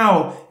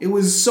somehow it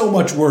was so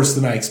much worse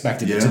than I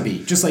expected it to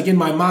be. Just like in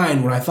my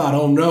mind when I thought,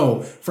 oh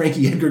no,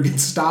 Frankie Edgar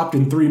gets stopped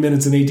in 3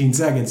 minutes and 18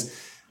 seconds,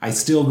 I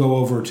still go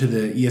over to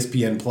the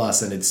ESPN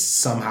Plus, and it's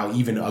somehow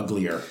even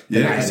uglier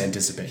than I had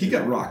anticipated. He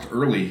got rocked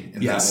early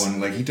in that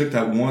one. Like, he took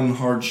that one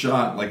hard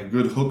shot, like a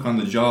good hook on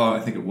the jaw, I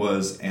think it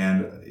was,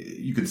 and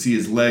you could see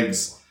his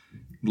legs,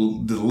 the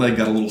leg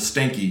got a little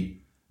stanky.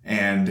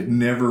 And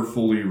never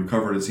fully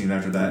recovered, it seemed,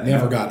 after that.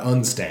 Never got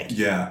unstanked.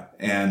 Yeah,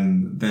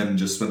 and then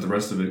just spent the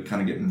rest of it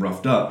kind of getting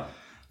roughed up.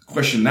 The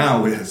question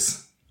now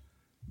is,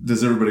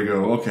 does everybody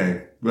go,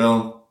 okay,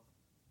 well,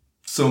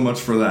 so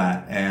much for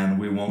that, and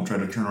we won't try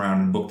to turn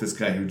around and book this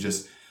guy who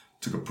just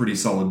took a pretty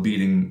solid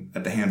beating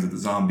at the hands of the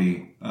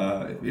Zombie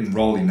in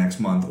Raleigh next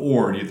month?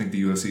 Or do you think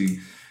the UFC,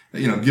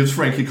 gives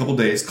Frankie a couple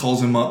days,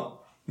 calls him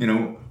up,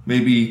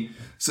 maybe...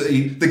 So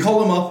they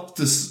call him up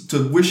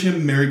to wish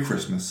him Merry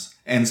Christmas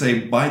and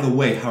say, by the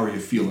way, how are you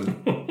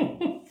feeling?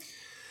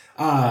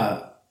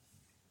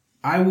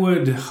 I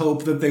would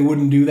hope that they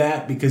wouldn't do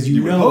that because if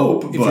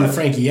you're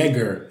Frankie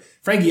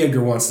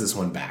Edgar wants this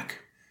one back.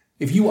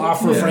 If you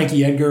offer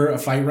Frankie Edgar a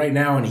fight right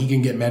now and he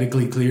can get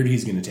medically cleared,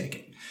 he's going to take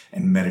it.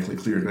 And medically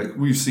cleared, like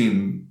we've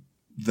seen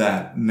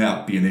that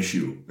not be an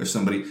issue. If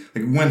somebody,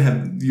 like, when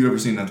have you ever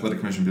seen an athletic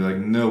commission be like,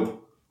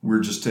 nope, we're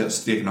just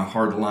taking a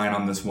hard line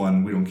on this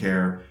one. We don't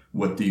care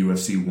what the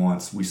UFC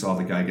wants. We saw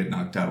the guy get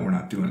knocked out. We're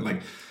not doing it.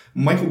 Like,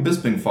 Michael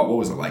Bisping fought, what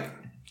was it, like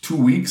 2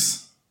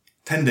 weeks,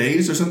 10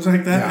 days or something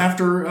like that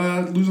after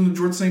losing to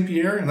George St.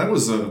 Pierre? And that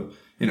was a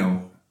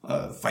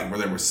fight where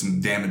there was some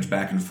damage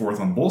back and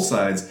forth on both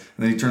sides.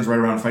 And then he turns right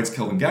around and fights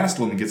Kelvin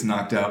Gastelum and gets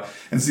knocked out.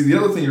 And see, the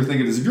other thing you're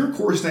thinking is, if you're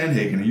Corey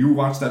Sandhagen and you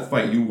watch that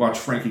fight, you watch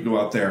Frankie go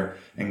out there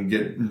and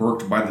get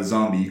murked by the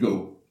Zombie, you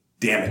go,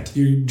 damn it.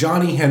 Your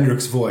Johnny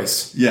Hendricks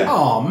voice. Yeah.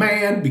 Oh,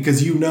 man,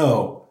 because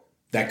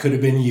that could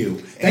have been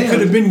you. That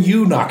could have been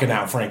you knocking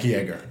out Frankie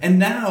Edgar. And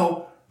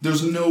now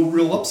there's no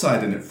real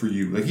upside in it for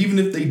you. Like, even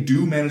if they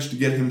do manage to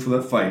get him for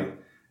that fight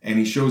and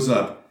he shows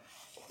up,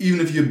 even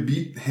if you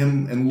beat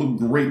him and look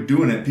great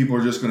doing it, people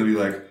are just going to be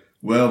like,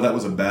 well, that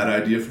was a bad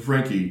idea for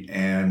Frankie,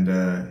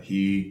 and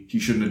he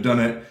shouldn't have done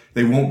it.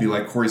 They won't be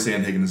like, Corey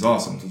Sandhagen is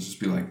awesome. They'll just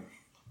be like,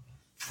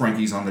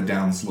 Frankie's on the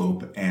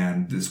downslope,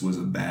 and this was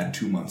a bad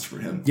 2 months for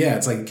him. Yeah,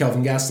 it's like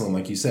Kelvin Gastelum,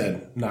 like you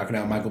said, knocking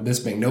out Michael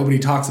Bisping. Nobody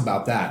talks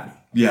about that.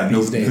 Yeah,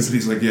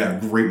 nobody's like,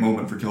 great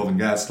moment for Kelvin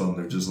Gastelum.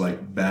 They're just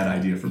like, bad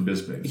idea for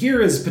Bisping. Here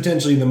is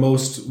potentially the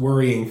most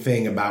worrying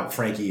thing about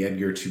Frankie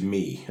Edgar to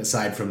me,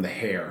 aside from the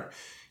hair.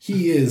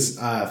 He is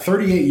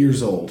 38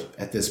 years old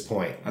at this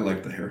point. I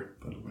like the hair,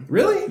 by the way.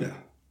 Really? Yeah.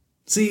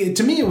 See,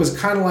 to me, it was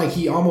kind of like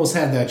he almost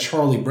had that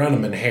Charlie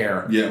Brenneman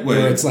hair. Yeah,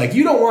 where it's like,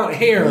 you don't want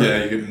hair.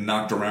 Yeah, you get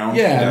knocked around.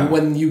 Yeah,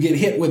 when you get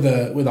hit with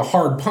a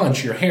hard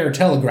punch, your hair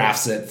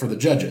telegraphs it for the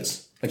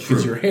judges. Like,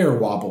 because your hair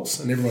wobbles,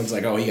 and everyone's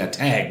like, oh, he got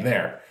tagged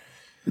there.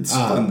 It's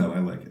fun, though. I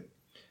like it.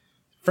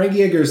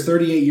 Frankie Edgar is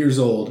 38 years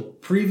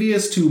old.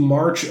 Previous to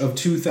March of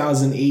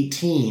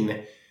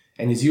 2018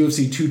 and his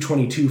UFC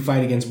 222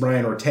 fight against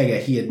Brian Ortega,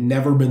 he had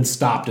never been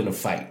stopped in a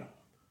fight.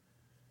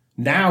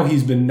 Now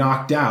he's been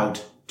knocked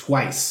out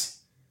twice.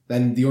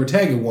 Then the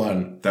Ortega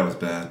one. That was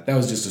bad. That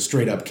was just a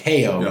straight up KO.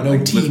 Yeah,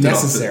 no T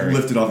necessary.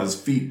 Lifted off his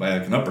feet by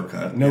an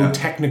uppercut. No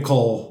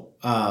technical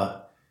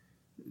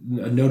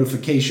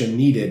notification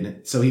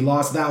needed. So he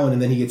lost that one,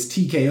 and then he gets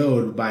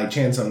TKO'd by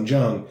Chan Sung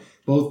Jung.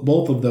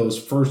 Both of those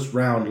first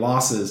round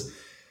losses.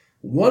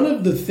 One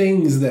of the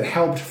things that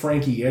helped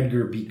Frankie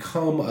Edgar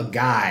become a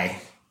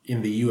guy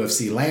in the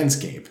UFC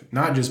landscape,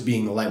 not just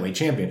being the lightweight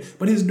champion,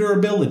 but his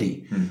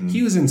durability. Mm-hmm.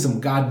 He was in some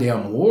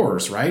goddamn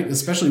wars, right?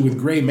 Especially with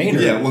Gray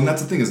Maynard. Yeah, well, and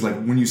that's the thing is, like,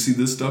 when you see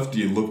this stuff, do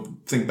you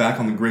think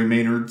back on the Gray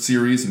Maynard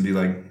series and be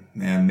like,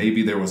 man,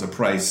 maybe there was a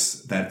price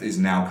that is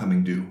now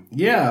coming due?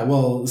 Yeah,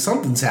 well,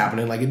 something's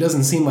happening. Like, it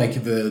doesn't seem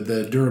like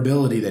the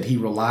durability that he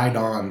relied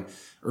on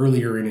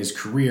earlier in his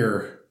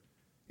career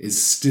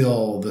is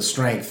still the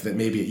strength that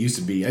maybe it used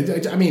to be.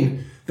 I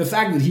mean, the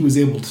fact that he was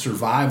able to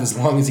survive as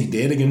long as he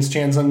did against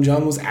Chan Sung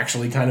Jung was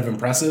actually kind of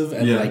impressive.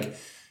 And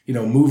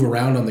move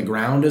around on the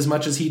ground as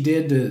much as he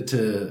did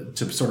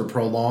to sort of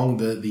prolong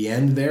the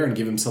end there and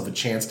give himself a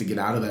chance to get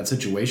out of that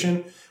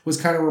situation was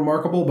kind of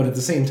remarkable. But at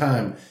the same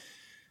time,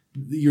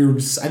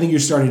 I think you're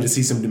starting to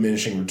see some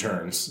diminishing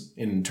returns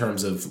in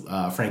terms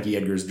of Frankie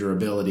Edgar's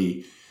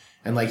durability.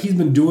 And like he's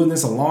been doing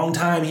this a long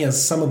time. He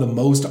has some of the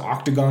most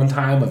octagon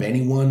time of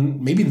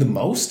anyone, maybe the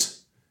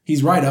most.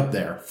 He's right up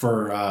there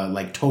for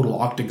like total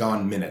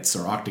octagon minutes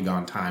or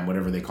octagon time,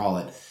 whatever they call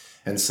it.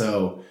 And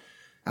so,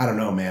 I don't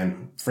know,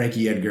 man.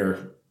 Frankie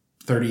Edgar,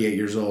 38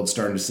 years old,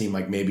 starting to seem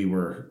like maybe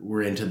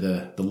we're into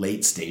the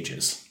late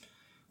stages.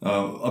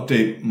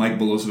 Update, Mike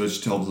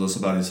Milosevic tells us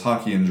about his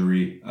hockey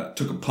injury.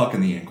 Took a puck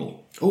in the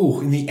ankle.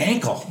 Oh, in the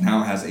ankle.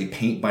 Now has a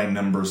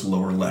paint-by-numbers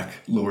lower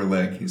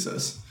leg, he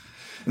says.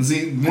 And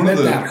see,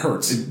 that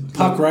hurts.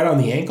 Puck right on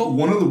the ankle?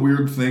 One of the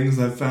weird things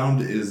I've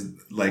found is,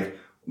 like,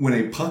 when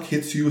a puck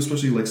hits you,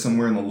 especially, like,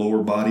 somewhere in the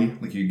lower body,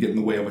 like you get in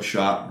the way of a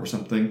shot or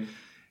something,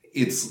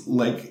 it's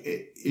like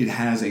it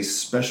has a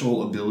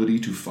special ability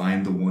to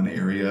find the one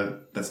area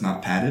that's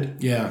not padded.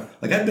 Yeah.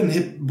 Like, I've been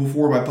hit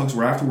before by pucks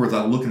where afterwards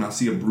I look and I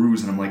see a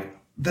bruise and I'm like,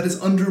 that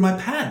is under my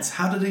pads.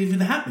 How did it even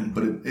happen?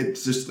 But it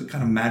just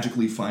kind of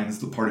magically finds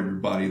the part of your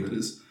body that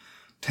is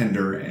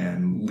tender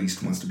and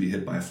least wants to be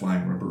hit by a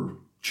flying rubber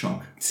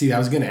chunk. See, I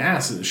was going to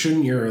ask,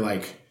 shouldn't your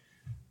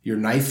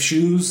knife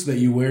shoes that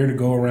you wear to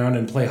go around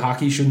and play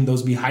hockey, shouldn't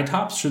those be high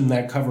tops? Shouldn't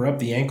that cover up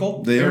the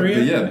ankle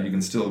area? But you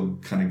can still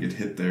kind of get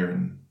hit there.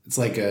 And it's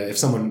like if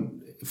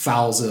someone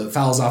fouls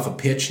off a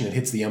pitch and it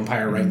hits the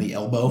umpire right in the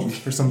elbow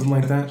or something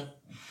like that.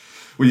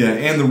 Well, yeah,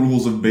 and the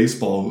rules of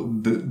baseball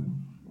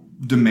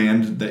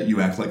demand that you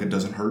act like it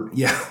doesn't hurt.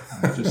 Yeah.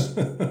 Just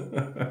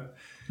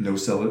no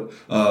sell it.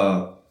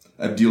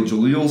 Abdil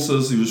Jalil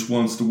says he just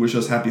wants to wish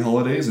us happy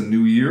holidays and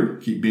New Year.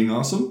 Keep being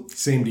awesome.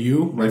 Same to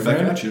you. Right back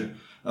at you.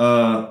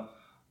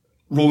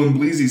 Roland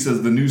Bleasy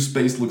says the new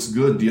space looks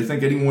good. Do you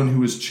think anyone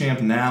who is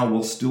champ now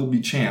will still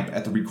be champ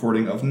at the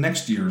recording of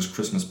next year's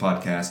Christmas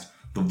podcast?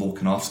 The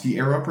Volkanovski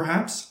era,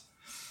 perhaps?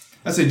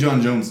 I'd say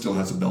John Jones still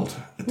has a belt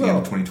at the end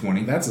of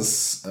 2020.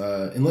 That's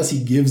unless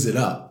he gives it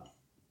up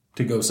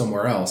to go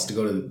somewhere else, to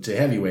go to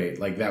heavyweight,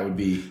 like that would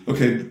be...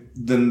 Okay,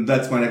 then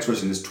that's my next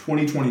question. Is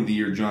 2020 the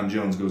year John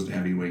Jones goes to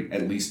heavyweight,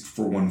 at least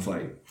for one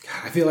fight?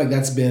 I feel like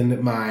that's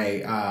been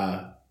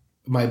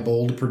my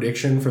bold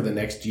prediction for the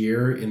next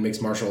year in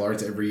mixed martial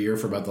arts every year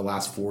for about the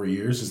last 4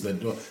 years, is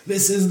that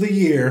this is the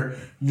year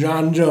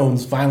John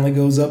Jones finally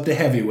goes up to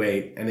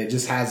heavyweight, and it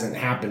just hasn't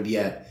happened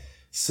yet.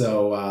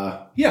 So,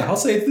 I'll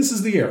say this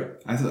is the year.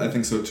 I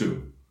think so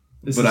too.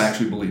 I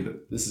actually believe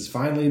it. This is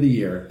finally the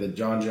year that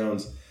John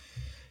Jones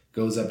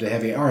goes up to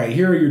heavy. All right,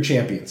 here are your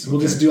champions. I'll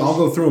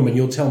go through them and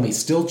you'll tell me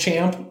still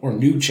champ or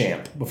new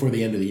champ before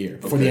the end of the year,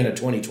 before the end of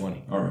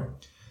 2020. All right.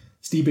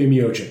 Stipe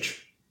Miocic.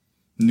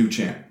 New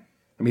champ.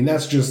 I mean,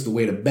 that's just the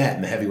way to bet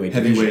in the heavyweight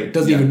division. It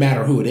doesn't even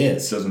matter who it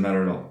is. Doesn't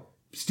matter at all.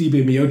 Stipe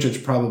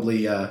Miocic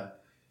probably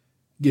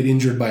get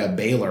injured by a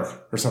baler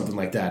or something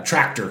like that.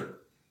 Tractor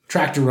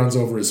runs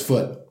over his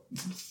foot.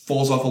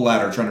 Falls off a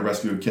ladder trying to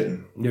rescue a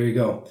kitten. There you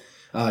go.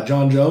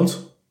 John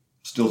Jones.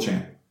 Still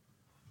champ.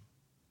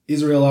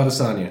 Israel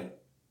Adesanya.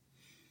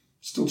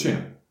 Still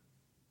champ.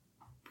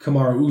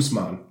 Kamaru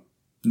Usman.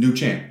 New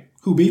champ.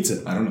 Who beats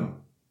it? I don't know.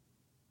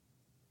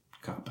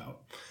 Cop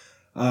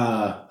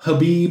out.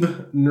 Habib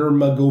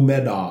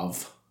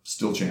Nurmagomedov.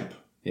 Still champ.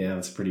 Yeah,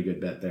 that's a pretty good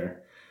bet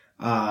there.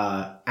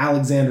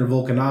 Alexander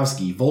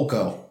Volkanovski.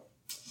 Volko.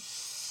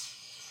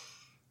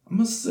 I'm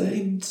going to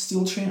say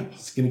still champ.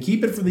 He's going to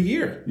keep it for the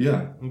year.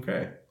 Yeah.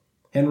 Okay.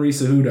 Henry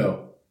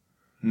Cejudo.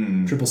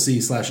 Triple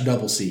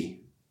C/double C.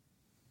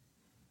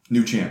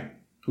 New champ.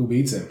 Who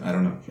beats him? I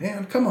don't know.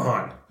 Man, come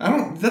on.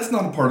 That's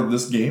not a part of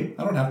this game.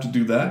 I don't have to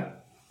do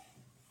that.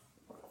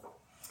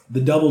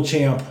 The double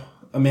champ,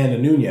 Amanda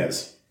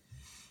Nunes.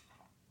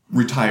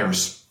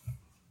 Retires.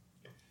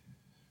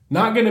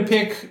 Not going to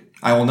pick...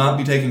 I will not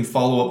be taking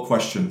follow-up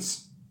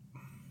questions.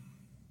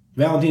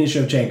 Valentina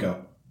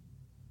Shevchenko.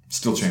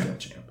 Still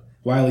champ.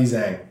 Wiley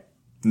Zhang.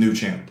 New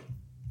champ.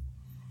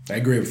 I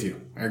agree with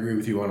you. I agree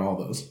with you on all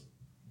those.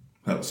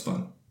 That was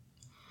fun.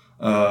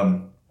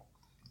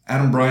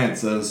 Adam Bryant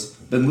says,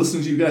 been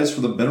listening to you guys for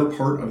the better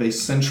part of a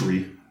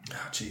century.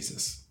 Oh,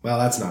 Jesus. Well,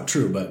 that's not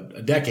true, but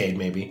a decade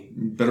maybe.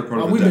 Better part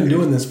of a decade. We've been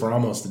doing this for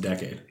almost a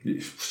decade.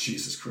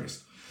 Jesus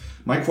Christ.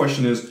 My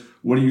question is,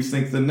 what do you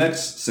think the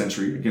next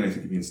century, again I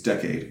think it means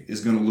decade,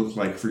 is going to look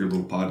like for your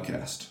little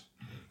podcast?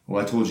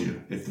 Well, I told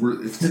you, if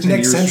the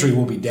next century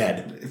will be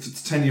dead. If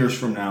it's 10 years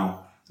from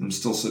now, and I'm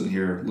still sitting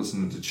here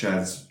listening to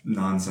Chad's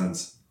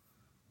nonsense,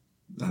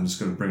 I'm just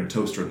going to bring a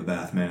toaster in the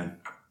bath, man.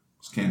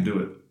 Just can't do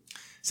it.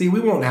 See,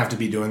 we won't have to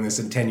be doing this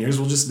in 10 years.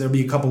 There'll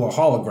be a couple of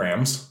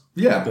holograms.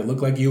 Yeah. That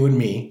look like you and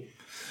me.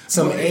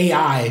 Some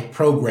AI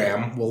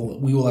program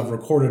we will have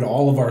recorded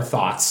all of our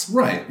thoughts.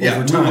 Right. Yeah.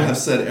 Over time. We will have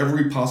said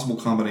every possible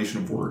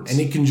combination of words.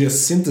 And it can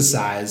just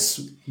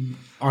synthesize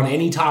on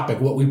any topic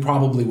what we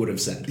probably would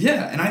have said.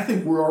 Yeah. And I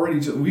think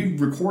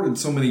we've recorded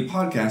so many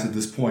podcasts at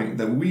this point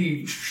that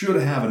we should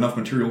have enough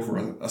material for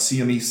a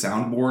CME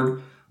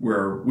soundboard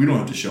where we don't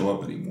have to show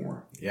up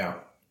anymore. Yeah.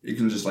 It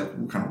can just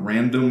kind of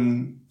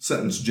random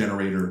sentence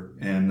generator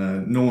and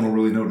no one will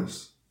really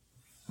notice.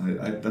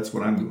 That's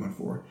what I'm going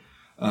for.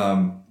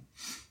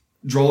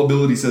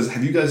 Drawlability says,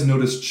 have you guys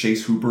noticed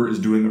Chase Hooper is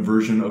doing a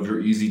version of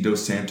your Easy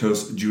Dos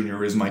Santos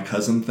Jr. is my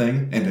cousin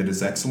thing, and it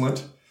is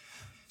excellent?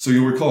 So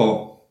you'll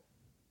recall,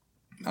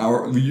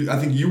 I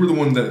think you were the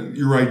one that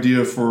your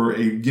idea for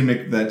a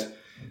gimmick that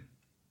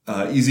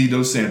Easy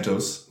Dos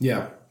Santos,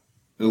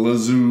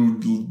 Ilizu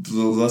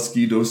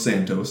Dos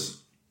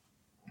Santos,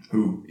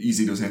 who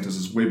Easy Dos Santos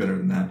is way better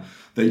than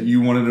that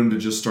you wanted him to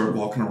just start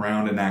walking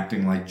around and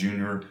acting like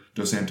Junior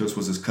Dos Santos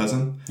was his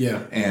cousin.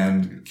 Yeah.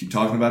 And keep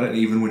talking about it. And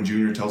even when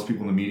Junior tells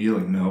people in the media,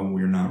 like, no,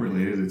 we're not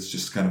related. It's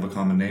just kind of a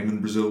common name in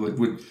Brazil. Like,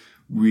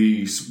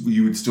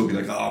 you would still be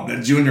like, oh,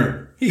 that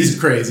Junior. He's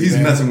crazy. He's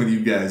man. messing with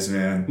you guys,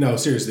 man. No,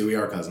 seriously, we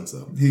are cousins,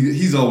 though.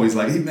 He's always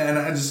like, hey, man,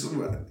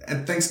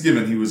 at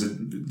Thanksgiving, he was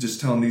just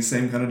telling these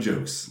same kind of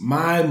jokes.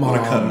 My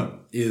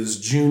mom is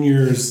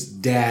Junior's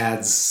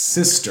dad's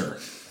sister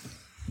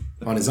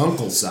on his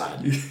uncle's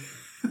side.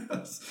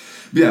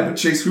 Yeah, but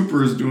Chase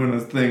Hooper is doing a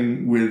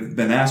thing with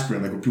Ben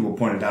Askren, like when people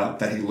pointed out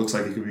that he looks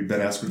like he could be Ben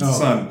Askren's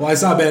son. Well, I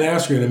saw Ben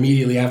Askren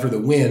immediately after the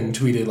win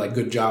tweeted, like,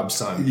 good job,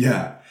 son.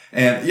 Yeah.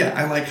 And yeah,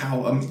 I like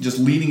how I'm just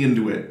leaning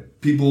into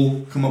it.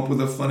 People come up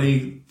with a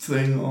funny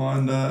thing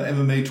on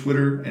MMA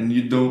Twitter, and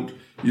you don't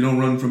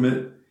run from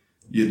it.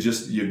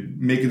 You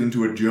make it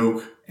into a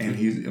joke, and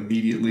he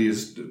immediately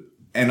is.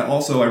 And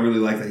also, I really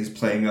like that he's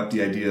playing up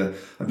the idea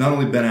of not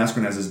only Ben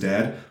Askren as his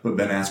dad, but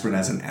Ben Askren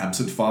as an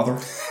absent father.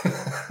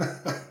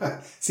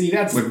 See,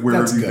 that's like, where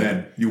that's have you good.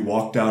 been? You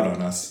walked out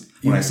on us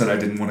when I said I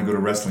didn't want to go to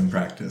wrestling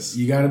practice.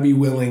 You got to be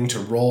willing to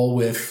roll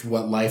with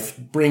what life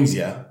brings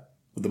you,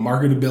 with the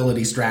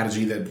marketability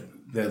strategy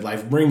that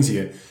life brings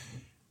you,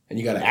 and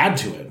you got to add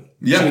to it.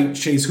 Yeah.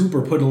 Chase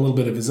Hooper put a little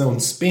bit of his own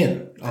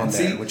spin on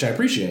that, which I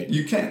appreciate.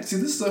 You can't see,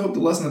 this is, I hope, the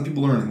lesson that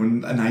people learn.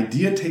 When an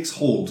idea takes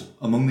hold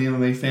among the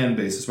MMA fan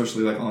base,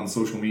 especially like on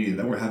social media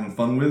that we're having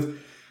fun with,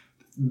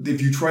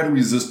 if you try to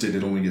resist it,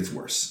 it only gets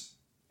worse.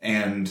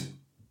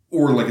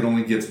 Or like it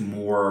only gets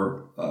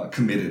more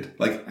committed.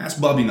 Like, ask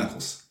Bobby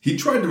Knuckles. He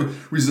tried to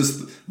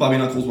resist Bobby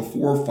Knuckles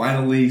before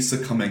finally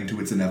succumbing to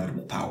its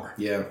inevitable power.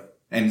 Yeah.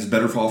 And he's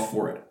better off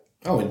for it.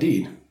 Oh,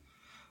 indeed.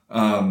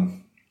 Let's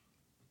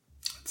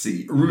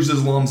see. Rouge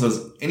Islam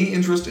says, any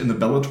interest in the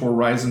Bellator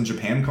Ryzen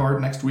Japan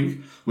card next week?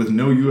 With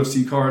no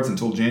UFC cards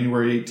until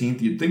January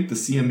 18th, you'd think the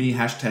CME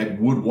hashtag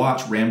would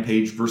watch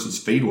Rampage versus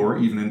Fedor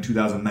even in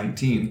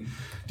 2019.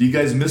 Do you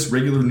guys miss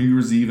regular New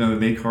Year's Eve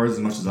MMA cards as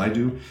much as I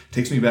do?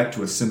 Takes me back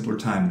to a simpler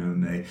time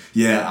in MMA.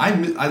 Yeah,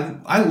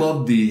 I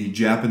love the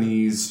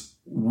Japanese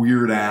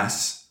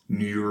weird-ass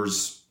New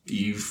Year's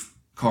Eve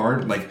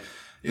card. Like,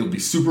 it'll be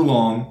super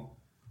long,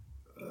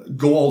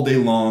 go all day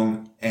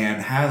long,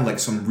 and have like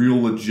some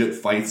real legit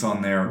fights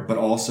on there. But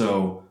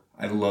also,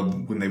 I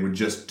love when they would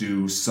just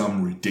do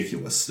some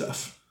ridiculous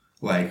stuff.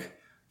 Like,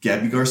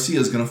 Gabby Garcia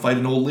is going to fight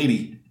an old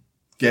lady.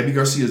 Gabby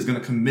Garcia is going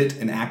to commit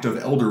an act of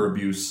elder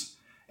abuse.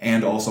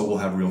 And also we'll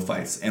have real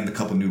fights. And the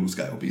Cup of Noodles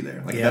guy will be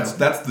there. Like, that's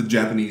the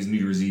Japanese New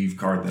Year's Eve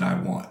card that I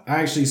want. I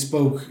actually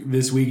spoke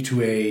this week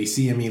to a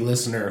CME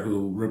listener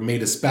who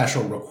made a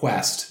special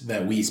request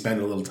that we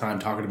spend a little time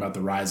talking about the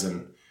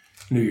Ryzen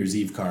New Year's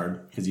Eve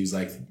card. Because he was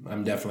like,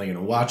 I'm definitely going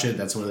to watch it.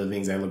 That's one of the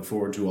things I look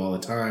forward to all the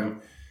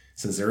time.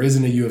 Since there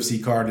isn't a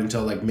UFC card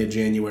until like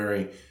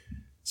mid-January,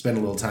 spend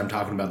a little time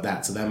talking about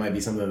that. So that might be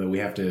something that we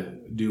have to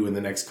do in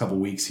the next couple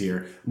weeks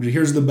here.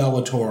 Here's the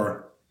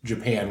Bellator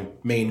Japan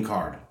main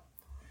card.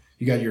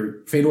 You got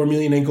your Fedor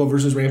Emelianenko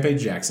versus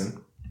Rampage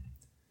Jackson.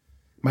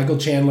 Michael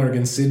Chandler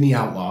against Sidney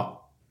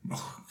Outlaw.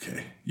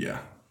 Okay,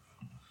 yeah.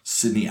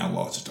 Sidney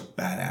Outlaw is just a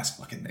badass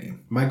fucking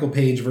name. Michael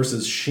Page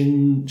versus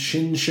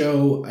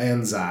Shinsho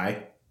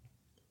Anzai.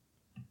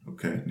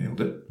 Okay,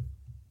 nailed it.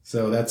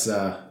 So that's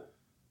that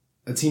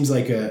seems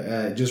like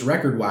just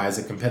record-wise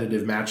a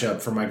competitive matchup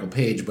for Michael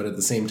Page, but at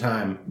the same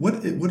time,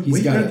 what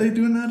weight are they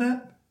doing that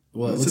at?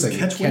 Well, it looks like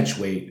catch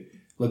weight.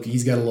 Look,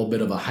 he's got a little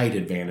bit of a height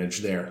advantage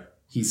there.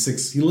 He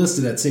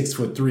listed at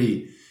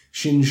 6'3".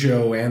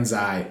 Shinsho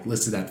Anzai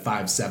listed at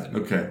 5'7".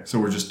 Okay, so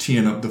we're just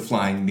teeing up the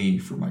flying knee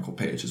for Michael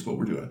Page is what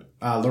we're doing.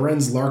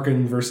 Lorenz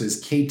Larkin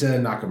versus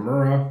Keita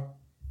Nakamura.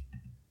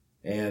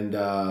 And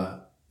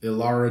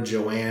Ilara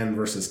Joanne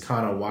versus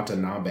Kana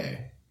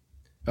Watanabe.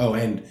 Oh,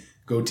 and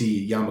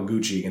Goti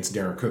Yamaguchi against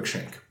Darren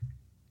Cruikshank.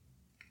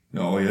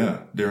 Oh,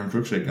 yeah. Darren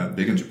Cruikshank got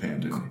big in Japan,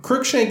 didn't he?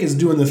 Cruikshank is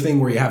doing the thing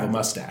where you have a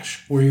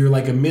mustache, where you're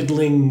like a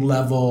middling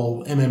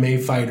level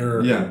MMA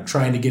fighter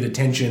trying to get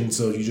attention,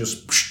 so you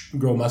just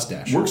grow a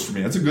mustache. Works for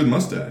me. That's a good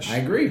mustache. I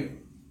agree.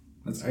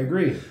 I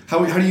agree.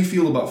 How do you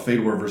feel about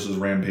Fedor versus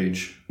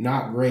Rampage?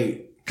 Not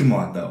great. Come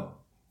on, though.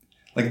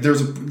 Like,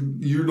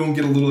 you don't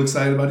get a little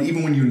excited about it,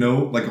 even when you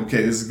know, like,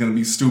 okay, this is going to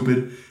be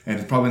stupid, and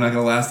it's probably not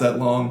going to last that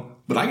long.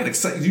 But I get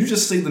excited. You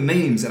just say the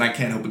names, and I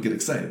can't help but get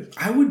excited.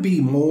 I would be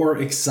more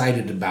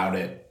excited about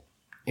it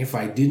if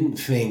I didn't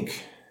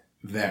think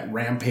that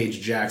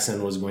Rampage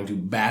Jackson was going to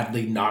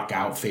badly knock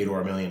out Fedor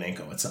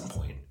Emelianenko at some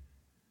point.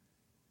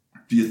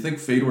 Do you think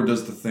Fedor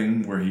does the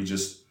thing where he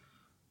just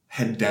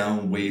head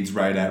down, wades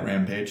right at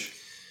Rampage?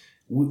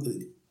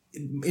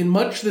 In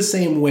much the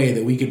same way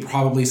that we could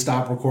probably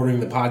stop recording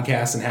the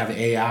podcast and have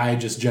AI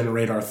just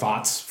generate our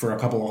thoughts for a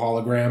couple of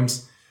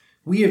holograms,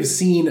 we have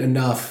seen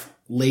enough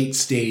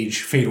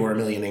late-stage Fedor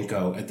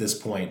Emelianenko at this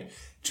point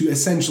to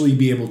essentially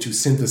be able to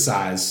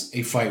synthesize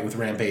a fight with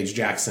Rampage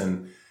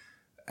Jackson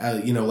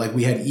like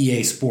we had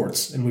EA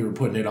Sports and we were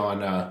putting it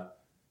on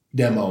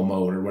demo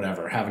mode or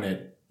whatever, having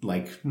it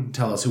like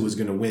tell us who was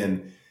going to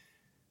win.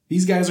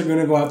 These guys are going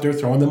to go out there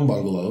throwing them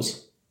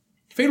bungalows.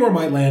 Fedor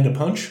might land a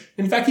punch.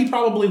 In fact, he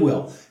probably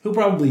will. He'll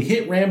probably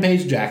hit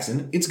Rampage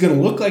Jackson. It's going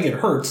to look like it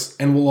hurts,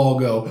 and we'll all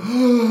go,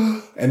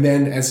 and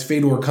then as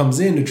Fedor comes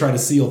in to try to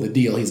seal the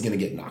deal, he's going to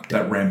get knocked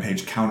out. That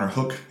Rampage counter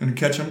hook and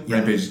catch him. Yeah.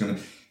 Rampage is going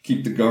to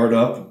keep the guard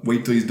up,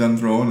 wait till he's done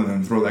throwing, and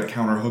then throw that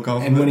counter hook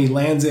off. And when he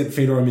lands it,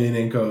 Fedor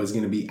Emelianenko is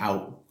going to be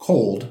out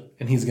cold,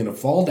 and he's going to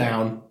fall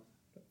down.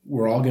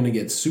 We're all going to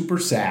get super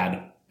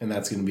sad, and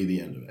that's going to be the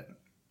end of it.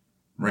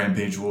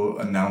 Rampage will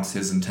announce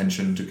his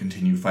intention to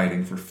continue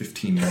fighting for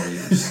 15 more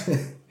years.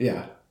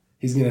 Yeah.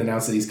 He's going to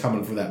announce that he's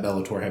coming for that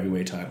Bellator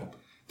heavyweight title.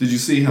 Did you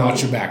see how...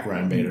 Watch your back,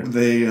 Ryan Bader.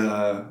 They,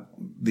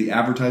 the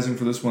advertising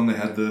for this one, they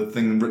had the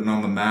thing written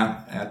on the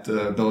map at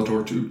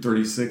Bellator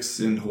 236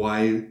 in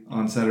Hawaii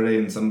on Saturday,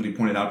 and somebody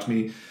pointed out to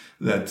me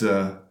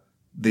that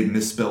they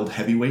misspelled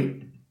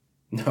heavyweight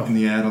in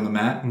the ad on the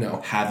mat. No.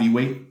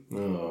 Heavyweight.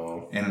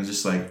 Oh. And it's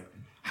just like,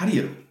 how do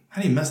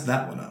you mess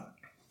that one up?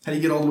 How do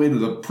you get all the way to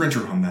the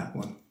printer on that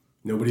one?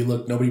 Nobody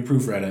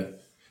proofread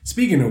it.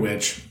 Speaking of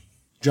which,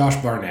 Josh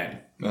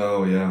Barnett.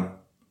 Oh, yeah.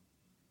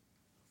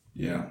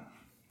 Yeah.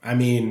 I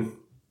mean...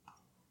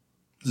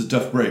 It's a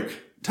tough break.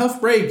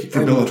 Tough break. For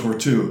Bellator,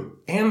 too.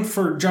 And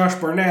for Josh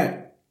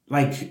Barnett.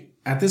 Like,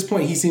 at this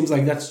point, he seems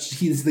like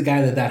he's the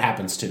guy that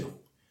happens to.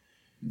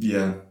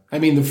 Yeah. I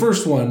mean, the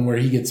first one where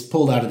he gets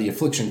pulled out of the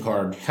affliction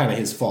card, kind of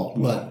his fault.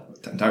 But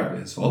entirely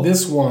his fault.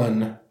 This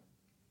one...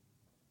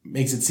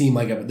 makes it seem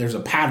like there's a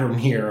pattern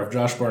here of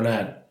Josh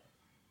Barnett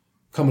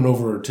coming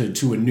over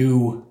to a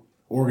new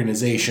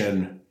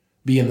organization,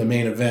 being the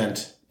main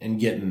event, and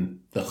getting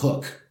the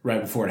hook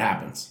right before it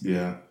happens.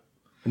 Yeah.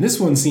 And this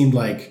one seemed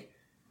like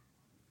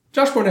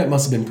Josh Barnett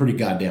must have been pretty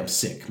goddamn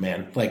sick,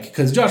 man. Like,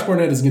 because Josh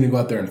Barnett is going to go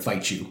out there and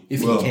fight you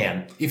if he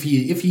can, if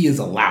he is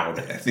allowed.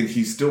 I think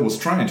he still was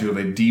trying to.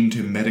 They deemed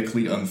him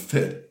medically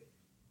unfit.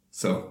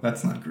 So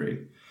that's not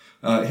great.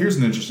 Here's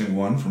an interesting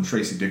one from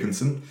Tracy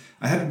Dickinson.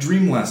 I had a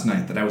dream last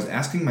night that I was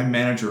asking my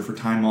manager for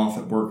time off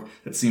at work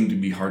that seemed to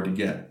be hard to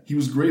get. He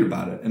was great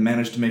about it and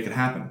managed to make it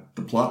happen.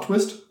 The plot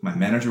twist? My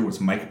manager was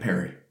Mike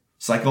Perry.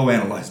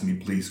 Psychoanalyze me,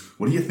 please.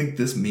 What do you think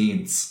this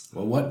means?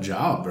 Well, what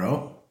job,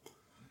 bro?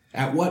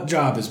 At what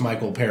job is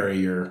Michael Perry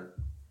your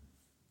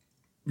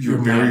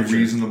very manager?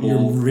 reasonable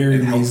Your very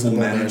and helpful reasonable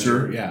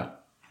manager? Yeah.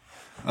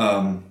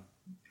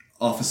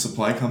 Office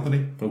supply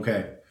company?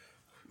 Okay.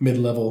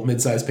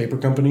 Mid-sized paper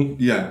company?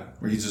 Yeah,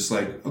 where he's just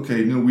like,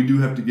 okay, no, we do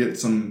have to get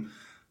some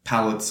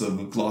pallets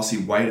of glossy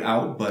white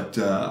out, but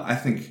I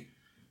think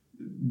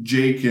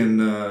Jake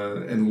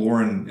and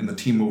Lauren and the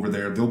team over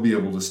there, they'll be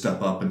able to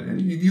step up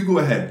and you go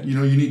ahead. You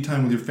know, you need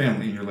time with your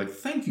family. And you're like,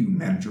 thank you,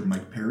 Manager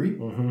Mike Perry.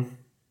 Mm-hmm.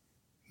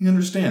 He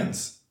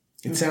understands.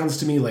 It sounds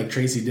to me like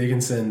Tracy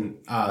Dickinson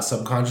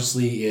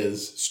subconsciously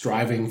is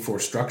striving for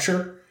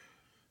structure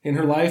in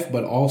her life,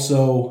 but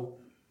also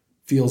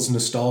feels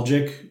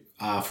nostalgic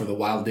for the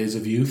wild days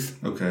of youth.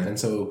 Okay. And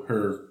so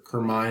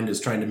her mind is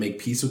trying to make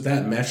peace with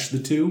that, mesh the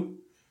two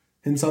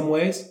in some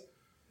ways.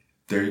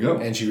 There you go.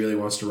 And she really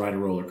wants to ride a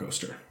roller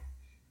coaster.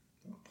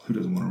 Who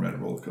doesn't want to ride a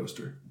roller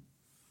coaster?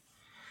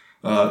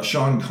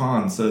 Sean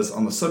Kahn says,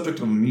 on the subject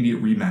of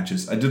immediate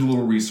rematches, I did a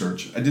little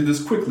research. I did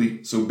this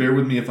quickly, so bear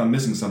with me if I'm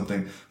missing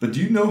something. But do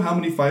you know how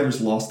many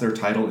fighters lost their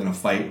title in a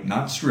fight,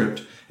 not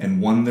stripped,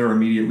 and won their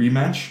immediate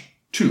rematch?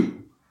 2.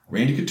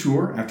 Randy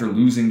Couture after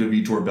losing to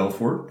Vitor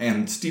Belfort,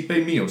 and Stipe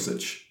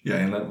Miocic. Yeah,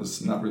 and that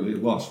was not really a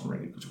loss for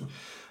Randy Couture.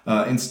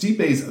 And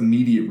Stipe's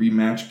immediate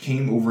rematch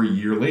came over a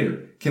year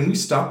later. Can we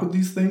stop with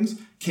these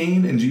things?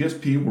 Kane and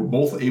GSP were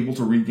both able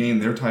to regain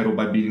their title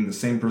by beating the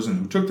same person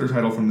who took their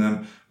title from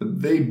them,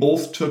 but they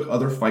both took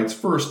other fights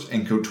first,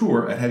 and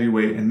Couture at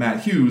heavyweight and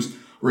Matt Hughes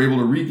were able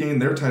to regain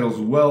their titles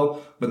as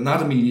well, but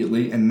not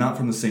immediately and not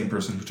from the same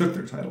person who took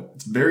their title.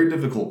 It's very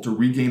difficult to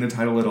regain a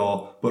title at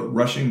all, but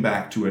rushing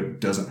back to it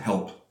doesn't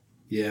help.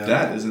 Yeah.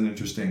 That is an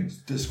interesting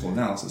statistical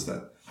analysis,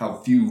 that how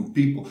few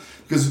people,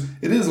 because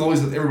it is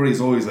always that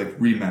everybody's always like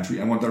rematch.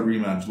 I want that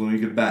rematch. Let me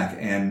get it back.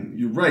 And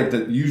you're right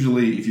that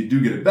usually if you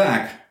do get it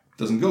back, it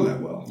doesn't go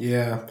that well.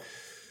 Yeah.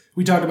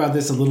 We talked about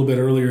this a little bit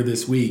earlier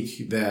this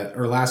week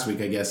or last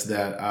week, I guess,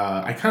 that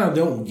I kind of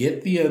don't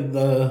get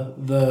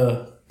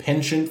the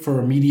penchant for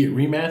immediate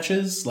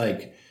rematches.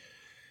 Like,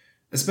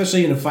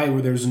 especially in a fight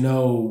where there's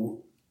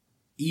no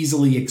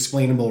easily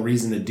explainable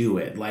reason to do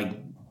it. Like,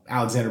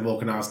 Alexander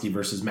Volkanovski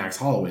versus Max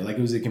Holloway. Like,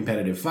 it was a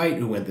competitive fight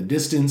who went the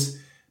distance,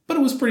 but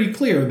it was pretty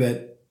clear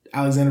that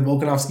Alexander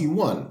Volkanovski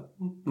won.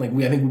 Like,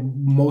 I think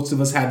most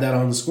of us had that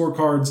on the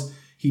scorecards.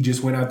 He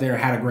just went out there,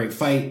 had a great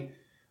fight.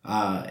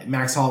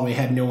 Max Holloway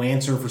had no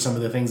answer for some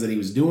of the things that he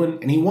was doing,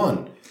 and he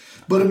won.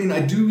 But I mean,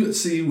 I do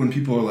see when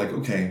people are like,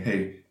 okay,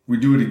 hey, we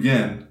do it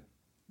again.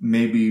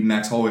 Maybe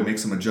Max Holloway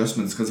makes some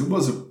adjustments, because it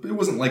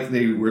wasn't like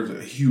they were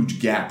a huge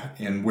gap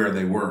in where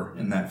they were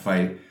in that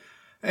fight.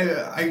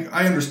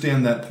 I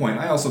understand that point.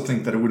 I also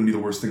think that it wouldn't be the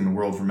worst thing in the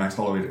world for Max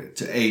Holloway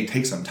to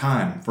take some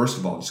time, first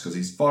of all, just because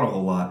he's fought a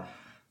whole lot,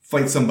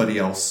 fight somebody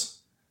else,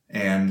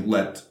 and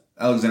let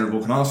Alexander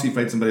Volkanovski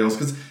fights somebody else.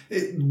 Because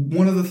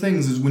one of the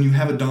things is when you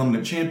have a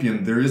dominant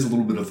champion, there is a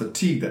little bit of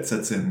fatigue that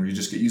sets in where you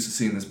just get used to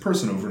seeing this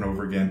person over and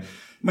over again.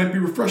 It might be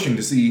refreshing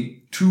to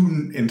see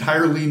two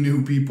entirely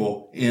new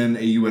people in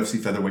a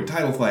UFC featherweight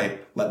title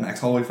fight. Let Max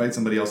Holloway fight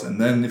somebody else,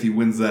 and then if he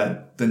wins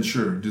that, then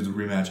sure, do the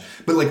rematch.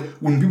 But like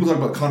when people talk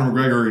about Conor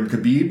McGregor and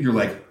Khabib, you're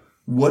like,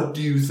 what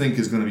do you think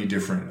is going to be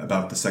different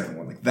about the second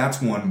one? Like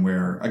that's one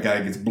where a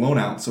guy gets blown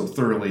out so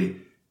thoroughly,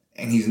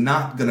 and he's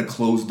not going to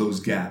close those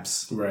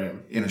gaps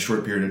in a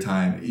short period of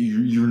time.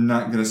 You're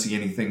not going to see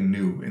anything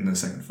new in the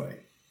second fight.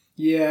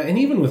 Yeah, and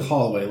even with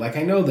Holloway, like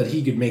I know that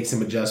he could make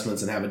some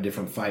adjustments and have a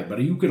different fight, but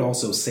you could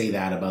also say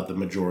that about the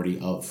majority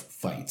of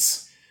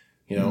fights.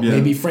 You know,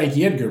 maybe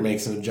Frankie Edgar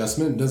makes an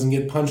adjustment and doesn't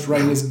get punched right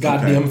in his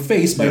goddamn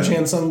face by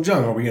Chan Sung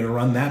Jung. Are we going to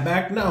run that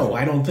back? No,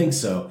 I don't think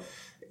so.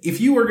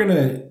 If you were going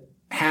to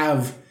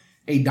have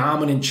a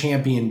dominant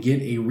champion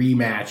get a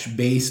rematch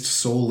based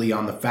solely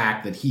on the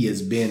fact that he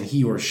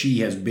or she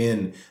has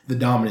been the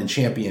dominant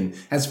champion,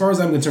 as far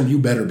as I'm concerned, you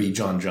better be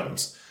John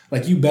Jones.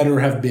 Like you better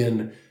have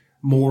been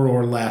more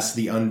or less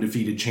the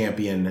undefeated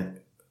champion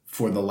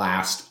for the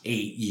last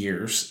 8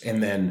 years,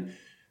 and then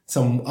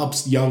some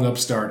young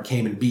upstart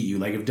came and beat you.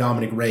 Like if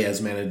Dominic Reyes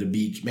managed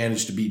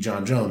to beat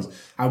John Jones,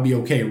 I would be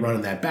okay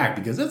running that back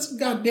because that's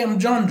goddamn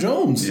John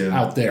Jones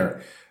out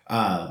there.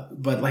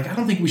 But like I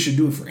don't think we should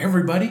do it for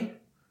everybody.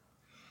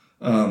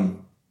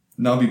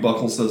 Nabi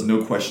Buckle says,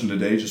 no question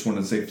today. Just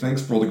wanted to say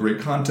thanks for all the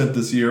great content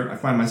this year. I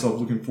find myself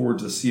looking forward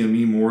to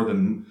CME more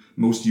than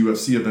most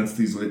UFC events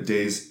these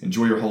days.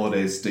 Enjoy your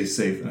holidays. Stay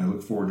safe. And I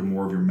look forward to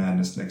more of your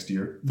madness next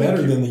year.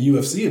 Better than the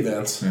UFC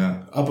events.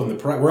 Yeah.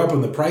 We're up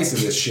on the price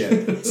of this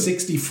shit.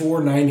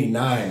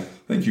 $64.99.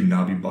 Thank you,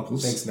 Nabi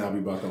Buckles. Thanks,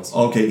 Nabi Buckles.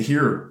 Okay,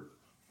 here.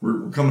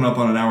 We're coming up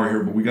on an hour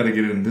here, but we got to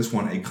get in this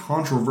one. A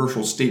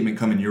controversial statement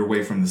coming your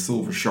way from the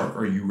Silver Shark.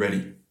 Are you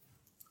ready?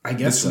 I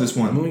guess this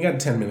one. I mean, we got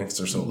 10 minutes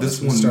or so left.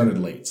 This one started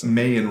late. So.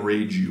 May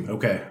enrage you.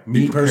 Okay.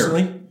 Me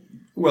personally?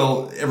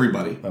 Well,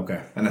 everybody.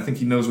 Okay. And I think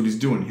he knows what he's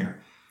doing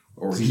here.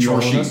 Or he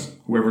or she,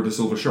 whoever the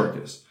Silver Shark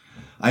is.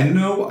 I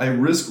know I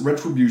risk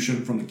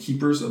retribution from the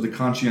keepers of the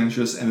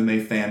conscientious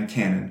MMA fan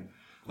canon.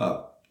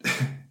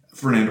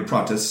 Fernando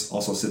Prates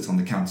also sits on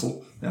the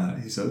council,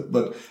 he said.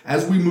 But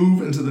as we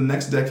move into the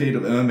next decade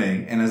of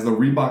MMA, and as the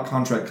Reebok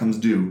contract comes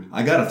due,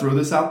 I gotta throw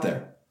this out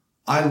there.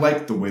 I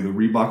like the way the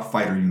Reebok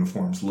fighter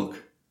uniforms look.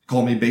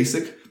 Call me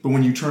basic, but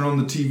when you turn on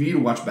the TV to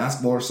watch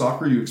basketball or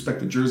soccer, you expect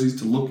the jerseys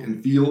to look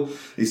and feel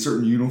a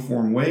certain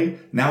uniform way.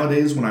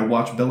 Nowadays, when I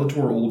watch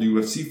Bellator old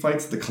UFC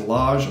fights, the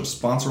collage of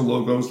sponsor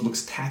logos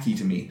looks tacky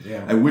to me.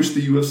 Yeah. I wish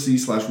the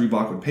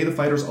UFC/Reebok would pay the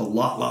fighters a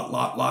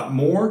lot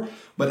more,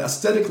 but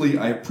aesthetically,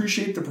 I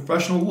appreciate the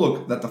professional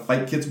look that the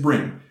fight kits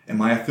bring.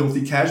 Am I a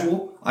filthy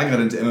casual? I got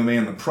into MMA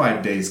in the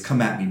Pride days.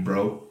 Come at me,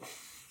 bro.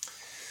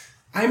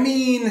 I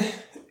mean,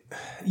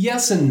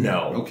 yes and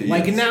no. Okay,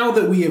 like now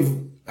that we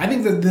have... I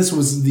think that this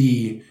was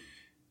the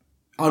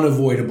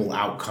unavoidable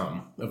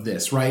outcome of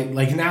this, right?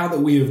 Like now that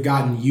we have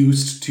gotten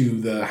used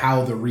to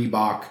how the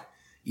Reebok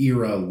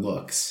era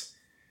looks,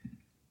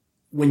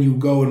 when you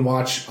go and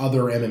watch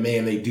other MMA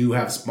and they do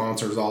have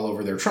sponsors all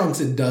over their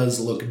trunks, it does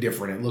look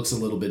different. It looks a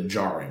little bit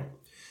jarring.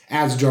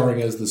 As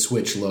jarring as the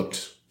Switch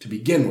looked to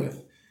begin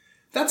with.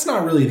 That's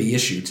not really the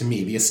issue to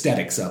me, the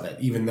aesthetics of it,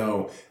 even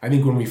though I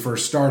think when we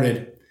first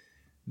started,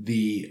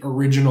 the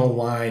original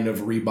line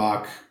of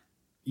Reebok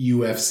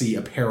UFC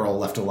apparel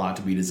left a lot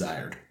to be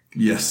desired.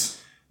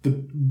 Yes.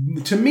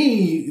 To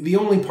me, the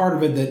only part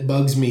of it that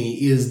bugs me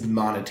is the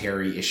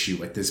monetary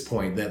issue at this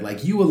point, that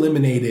like you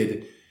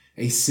eliminated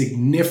a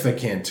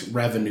significant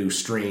revenue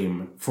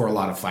stream for a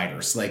lot of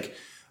fighters. Like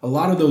a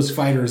lot of those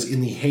fighters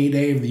in the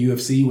heyday of the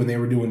UFC when they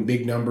were doing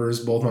big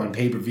numbers, both on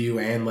pay-per-view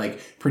and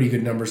like pretty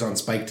good numbers on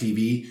Spike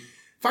TV,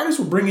 fighters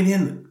were bringing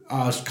in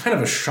kind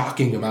of a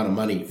shocking amount of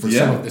money for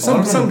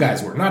some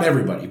guys were, not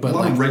everybody, but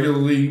like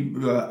regularly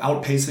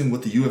outpacing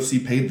what the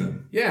UFC paid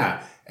them.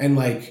 Yeah, and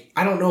like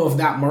I don't know if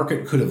that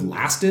market could have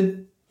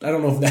lasted. I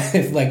don't know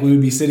if like we would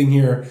be sitting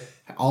here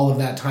all of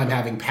that time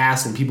having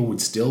passed and people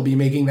would still be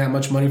making that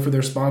much money for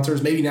their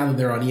sponsors. Maybe now that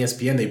they're on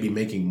ESPN, they'd be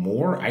making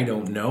more. I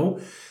don't know,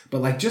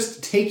 but like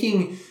just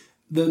taking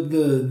the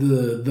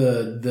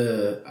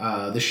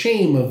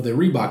shame of the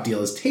Reebok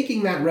deal is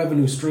taking that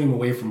revenue stream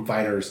away from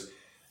fighters.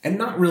 And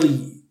not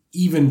really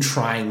even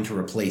trying to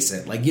replace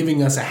it. Like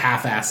giving us a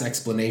half-ass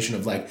explanation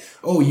of like,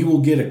 oh, you will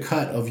get a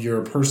cut of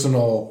your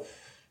personal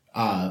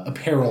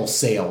apparel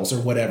sales or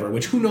whatever,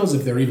 which who knows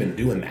if they're even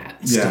doing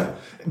that still. Yeah.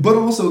 But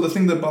also the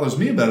thing that bothers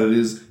me about it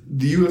is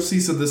the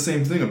UFC said the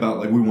same thing about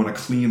like, we want a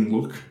clean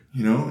look,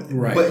 you know?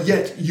 Right. But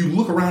yet you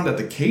look around at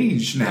the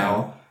cage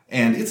now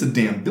and it's a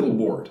damn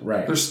billboard.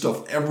 Right. There's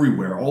stuff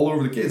everywhere, all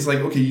over the cage. It's like,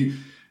 okay,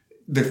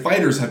 the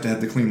fighters have to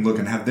have the clean look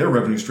and have their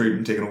revenue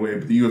stream taken away,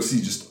 but the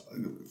UFC just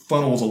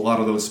funnels a lot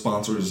of those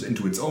sponsors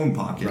into its own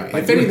pocket. Right.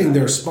 If anything,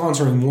 they're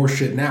sponsoring more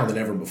shit now than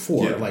ever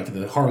before. Yeah. Like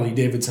the Harley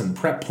Davidson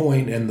Prep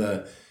Point and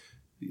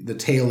the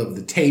tail of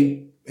the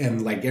tape,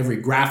 and like every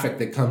graphic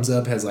that comes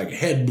up has like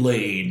head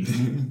blade.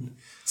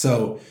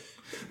 So,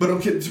 but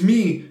okay, to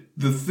me,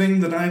 the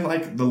thing that I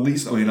like the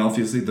least, I mean,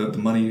 obviously the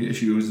money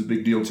issue is a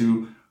big deal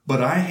too,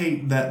 but I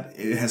hate that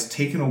it has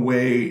taken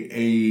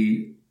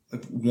away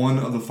one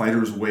of the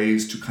fighters'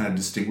 ways to kind of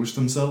distinguish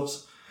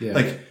themselves. Yeah.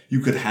 Like, you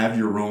could have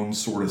your own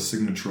sort of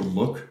signature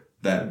look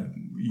that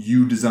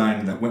you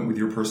designed that went with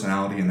your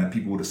personality and that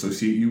people would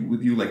associate you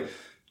with you. Like,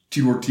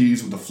 T.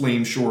 Ortiz with the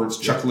flame shorts,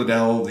 Chuck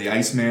Liddell, the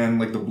Iceman,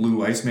 like the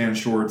blue Iceman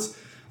shorts.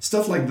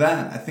 Stuff like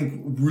that, I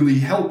think, really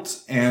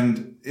helped.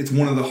 And it's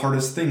one of the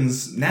hardest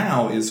things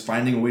now is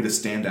finding a way to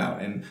stand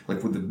out. And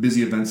like with the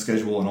busy event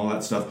schedule and all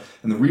that stuff.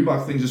 And the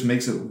Reebok thing just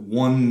makes it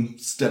one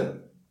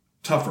step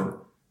tougher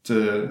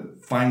to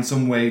find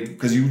some way,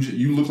 because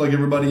you look like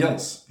everybody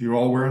else. You're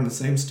all wearing the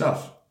same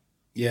stuff.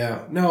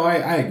 Yeah, no,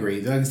 I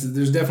agree.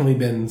 There's definitely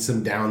been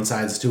some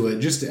downsides to it,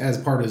 just as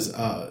part of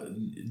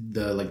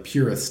the like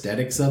pure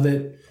aesthetics of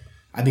it.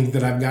 I think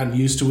that I've gotten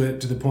used to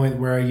it to the point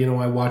where, you know,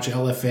 I watch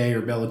LFA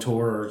or Bellator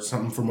or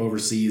something from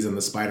overseas, and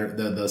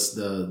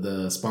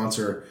the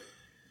sponsor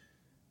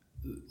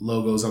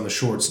logos on the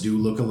shorts do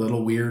look a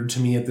little weird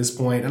to me at this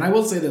point. And I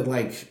will say that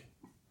like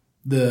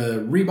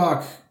the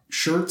Reebok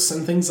shirts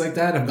and things like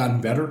that have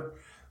gotten better.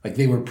 Like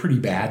they were pretty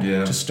bad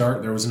to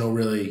start. There was no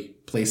really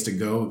place to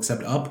go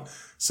except up.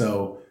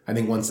 So I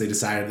think once they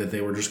decided that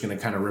they were just going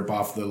to kind of rip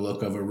off the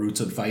look of a Roots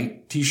of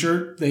Fight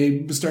t-shirt,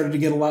 they started to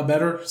get a lot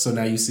better. So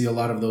now you see a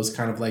lot of those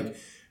kind of like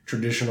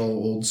traditional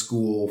old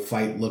school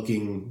fight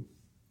looking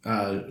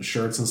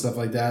shirts and stuff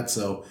like that.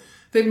 So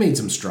they've made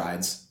some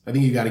strides. I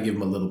think you got to give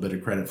them a little bit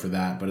of credit for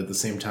that. But at the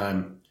same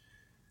time,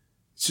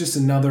 it's just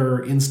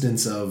another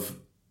instance of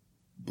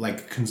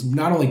like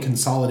not only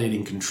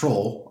consolidating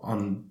control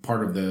on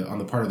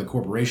the part of the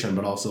corporation,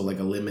 but also like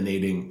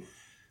eliminating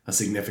a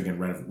significant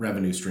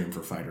revenue stream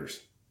for fighters.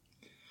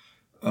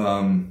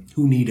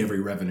 Who need every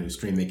revenue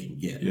stream they can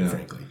get,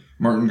 frankly.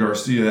 Martin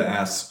Garcia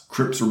asks,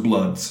 Crips or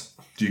Bloods?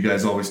 Do you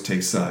guys always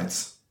take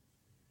sides?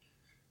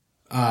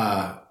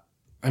 I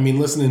mean,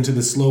 listening to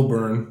the Slow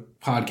Burn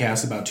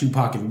podcast about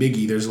Tupac and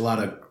Biggie, there's a lot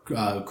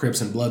of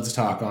Crips and Bloods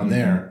talk on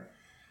there.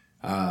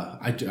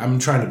 I'm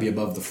trying to be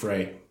above the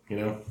fray, you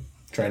know?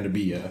 Trying to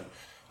be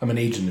I'm an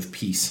agent of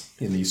peace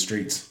in these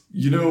streets.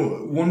 You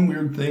know, one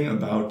weird thing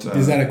about...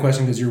 Is that a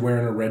question because you're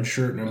wearing a red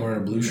shirt and I'm wearing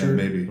a blue shirt?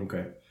 Maybe.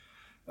 Okay.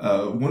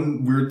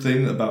 One weird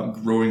thing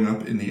about growing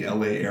up in the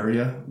LA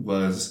area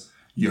was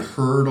you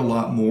heard a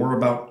lot more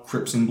about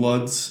Crips and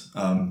Bloods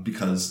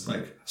because,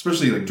 like,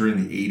 especially like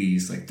during the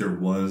 80s, like there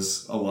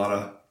was a lot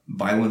of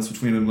violence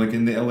between them, like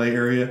in the LA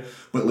area.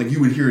 But like you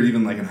would hear it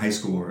even like in high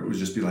school, where it would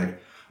just be like,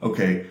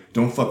 okay,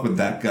 don't fuck with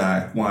that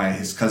guy. Why?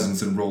 His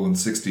cousin's in rolling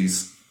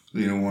 60s.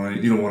 You don't want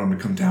him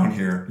to come down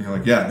here. And you're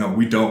like, yeah, no,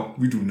 we don't.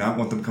 We do not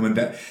want them coming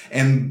down.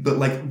 But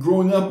like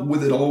growing up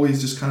with it always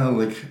just kind of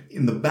like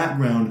in the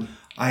background,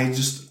 I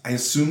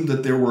assumed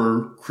that there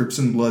were Crips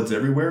and Bloods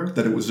everywhere,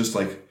 that it was just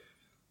like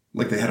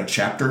they had a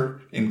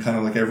chapter in kind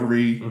of like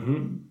every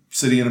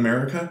city in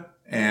America,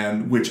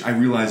 and which I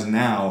realize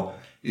now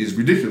is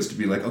ridiculous to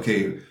be like,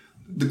 okay,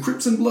 the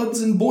Crips and Bloods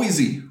in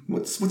Boise,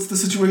 what's the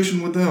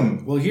situation with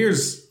them? Well,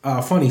 here's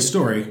a funny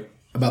story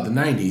about the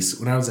 90s.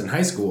 When I was in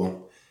high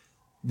school,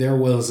 there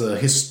was a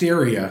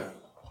hysteria,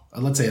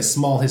 let's say a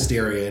small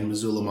hysteria in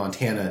Missoula,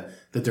 Montana,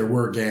 that there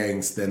were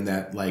gangs, then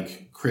that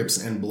like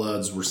Crips and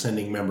Bloods were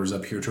sending members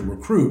up here to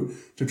recruit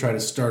to try to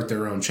start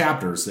their own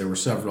chapters. There were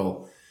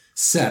several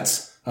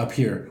sets up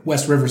here.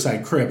 West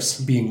Riverside Crips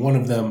being one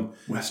of them.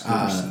 West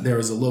Riverside. There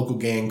was a local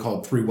gang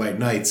called Three White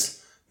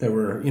Knights. There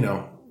were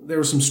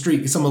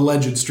some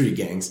alleged street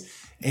gangs.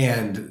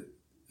 And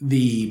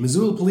the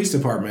Missoula Police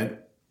Department,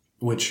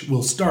 which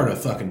will start a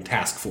fucking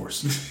task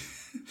force.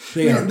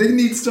 They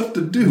need stuff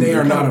to do. They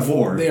are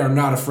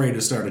not afraid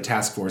to start a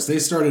task force. They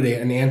started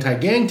an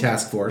anti-gang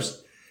task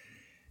force,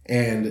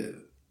 and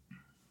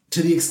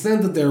to the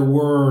extent that there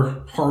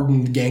were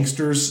hardened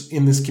gangsters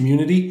in this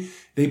community,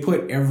 they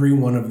put every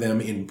one of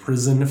them in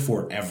prison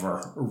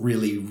forever,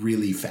 really,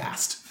 really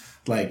fast.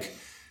 Like,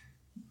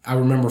 I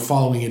remember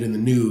following it in the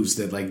news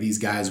that like these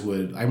guys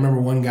I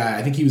remember one guy,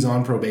 I think he was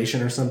on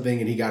probation or something,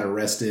 and he got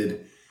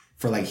arrested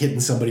for like hitting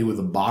somebody with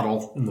a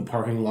bottle in the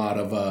parking lot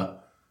of a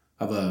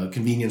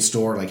convenience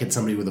store, like hit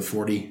somebody with a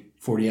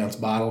 40 ounce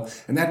bottle.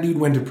 And that dude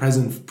went to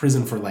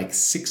prison for like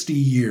 60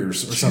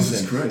 years or something.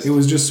 Jesus Christ. It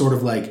was just sort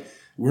of like,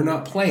 we're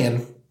not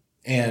playing.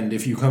 And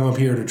if you come up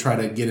here to try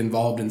to get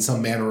involved in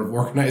some manner of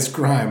organized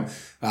crime,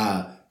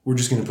 we're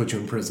just going to put you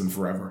in prison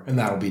forever. And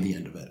that'll be the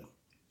end of it.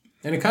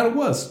 And it kind of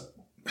was.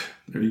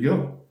 There you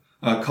go.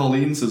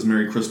 Colleen says,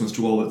 Merry Christmas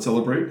to all that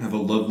celebrate. Have a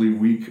lovely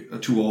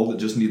week to all that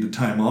just need the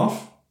time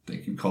off.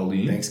 Thank you,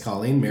 Colleen. Thanks,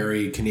 Colleen.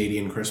 Merry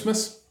Canadian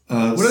Christmas.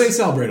 What do they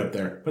celebrate up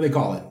there? What do they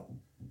call it?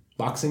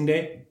 Boxing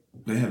Day?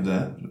 They have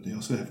that, but they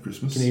also have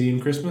Christmas. Canadian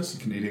Christmas?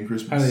 Canadian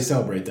Christmas. How do they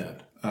celebrate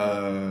that?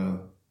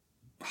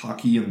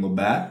 Hockey and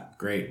Labatt.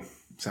 Great.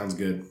 Sounds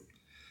good.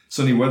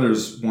 Sunny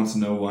Weathers wants to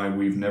know why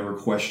we've never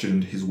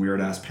questioned his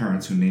weird-ass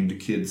parents who named a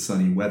kid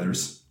Sunny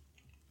Weathers.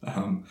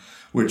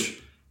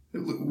 Which... I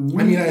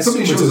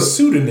assume it's a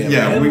pseudonym.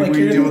 Yeah, man. we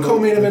you're deal in with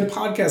Co-Main Event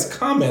podcast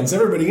comments.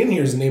 Everybody in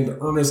here is named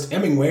Ernest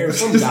Hemingway or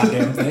some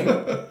goddamn thing.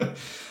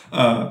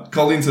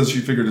 Colleen says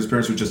she figured his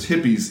parents were just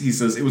hippies. He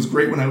says, it was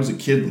great when I was a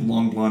kid with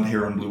long blonde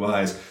hair and blue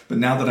eyes, but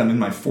now that I'm in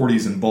my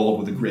 40s and bald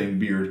with a graying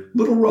beard,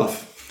 little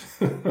rough.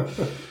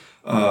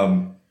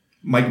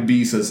 Mike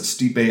B says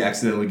Stipe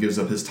accidentally gives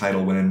up his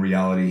title when in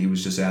reality he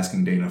was just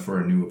asking Dana for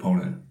a new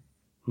opponent.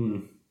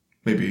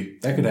 Maybe.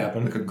 That could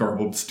happen. Like a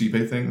garbled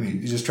Stipe thing.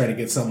 He's just trying to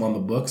get something on the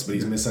books, but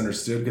he's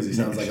misunderstood because he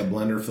sounds like a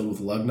blender filled with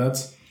lug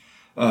nuts.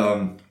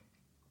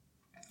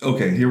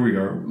 Okay, here we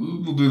are.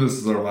 We'll do this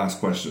as our last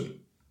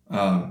question.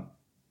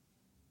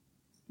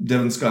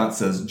 Devin Scott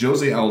says,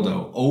 Jose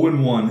Aldo,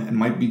 0-1 and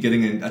might be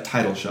getting a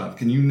title shot.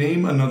 Can you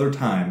name another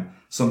time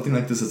something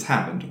like this has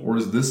happened, or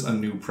is this a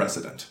new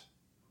precedent?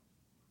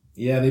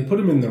 Yeah, they put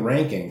him in the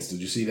rankings. Did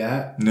you see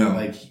that? No.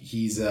 Like,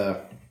 he's...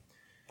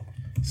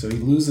 So he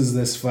loses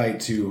this fight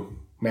to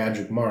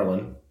Magic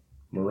Marlon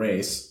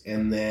Moraes,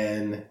 and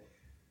then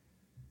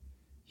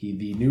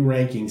the new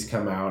rankings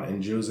come out,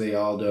 and Jose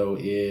Aldo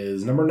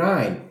is number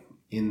 9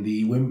 in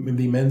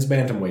the men's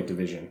bantamweight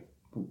division.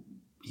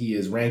 He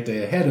is ranked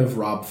ahead of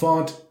Rob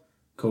Font,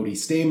 Cody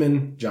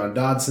Stamen, John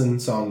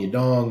Dodson, Song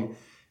Yadong,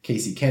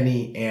 Casey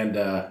Kenny, and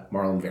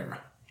Marlon Vera.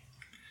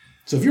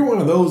 So if you're one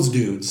of those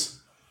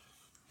dudes,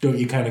 don't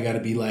you kind of got to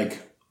be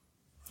like,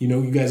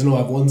 you guys know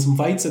I've won some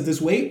fights at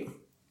this weight?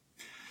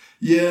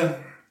 Yeah.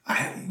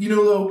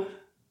 Though,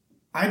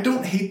 I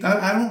don't hate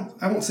that.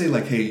 I won't say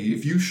like, hey,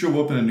 if you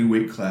show up in a new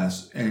weight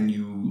class and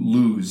you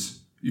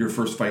lose your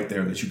first fight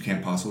there, that you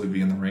can't possibly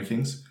be in the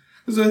rankings.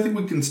 Because I think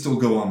we can still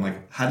go on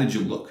like, how did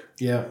you look?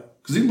 Yeah.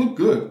 Because he looked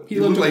good. He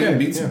looked like okay.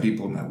 he beat some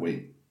people in that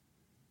weight.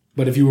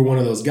 But if you were one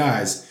of those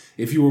guys,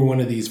 if you were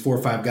one of these 4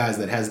 or 5 guys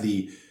that has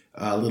the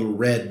little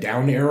red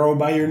down arrow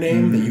by your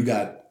name that you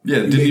got... Yeah,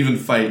 didn't even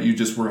fight. You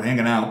just were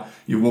hanging out.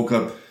 You woke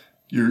up...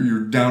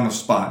 You're down a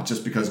spot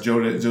just because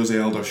Jose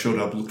Aldo showed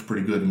up, looked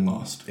pretty good, and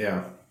lost.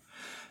 Yeah.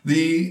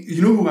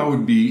 You know who I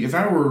would be? If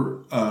I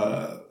were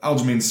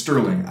Aljamain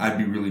Sterling, I'd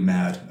be really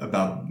mad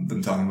about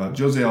them talking about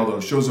Jose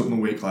Aldo shows up in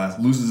the weight class,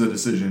 loses a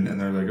decision,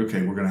 and they're like,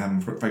 okay, we're going to have him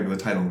fight for the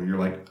title. And you're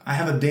like, I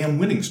have a damn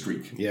winning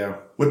streak. Yeah.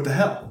 What the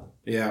hell?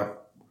 Yeah.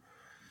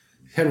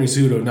 Henry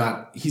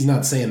Cejudo, he's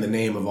not saying the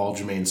name of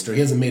Aljamain Sterling.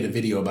 He hasn't made a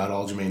video about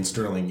Aljamain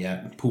Sterling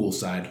yet,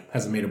 poolside.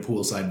 Hasn't made a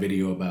poolside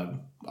video about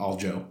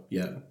Aljo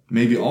yet.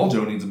 Maybe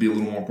Aljo needs to be a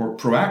little more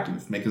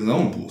proactive, make his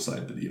own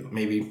poolside video.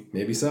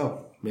 Maybe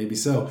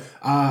so.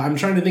 I'm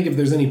trying to think if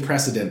there's any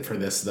precedent for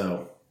this,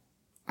 though.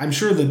 I'm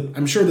sure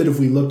that if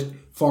we looked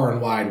far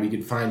and wide, we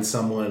could find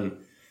someone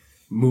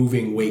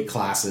moving weight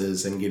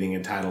classes and getting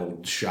a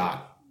title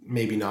shot.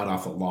 Maybe not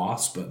off a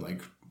loss, but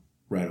like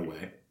right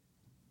away.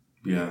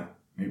 Yeah.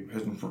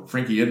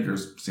 Frankie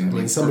Edgar's seems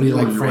like somebody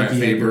like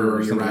Frankie Edgar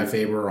or Uriah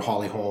Faber or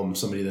Holly Holm,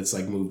 somebody that's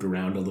like moved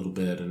around a little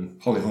bit.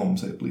 And Holly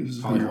Holmes, I believe.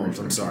 Holly Holmes,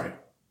 I'm sorry.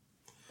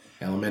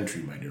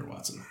 Elementary, my dear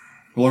Watson.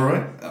 Well, all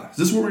right. Is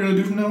this what we're going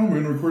to do from now on?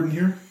 We're going to record in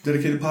here?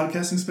 Dedicated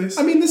podcasting space?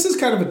 I mean, this is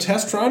kind of a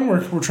test run.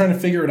 We're trying to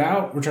figure it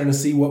out. We're trying to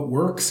see what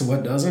works and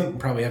what doesn't.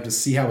 Probably have to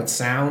see how it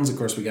sounds. Of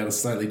course, we got a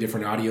slightly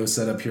different audio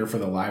setup here for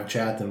the live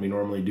chat than we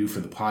normally do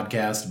for the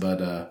podcast.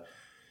 But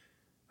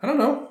I don't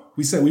know.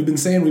 We've been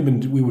saying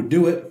we would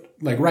do it.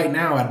 Like right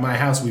now at my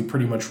house, we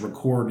pretty much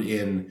record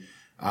in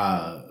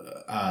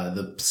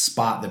the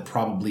spot that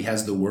probably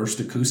has the worst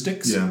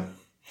acoustics. Yeah.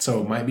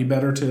 So it might be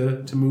better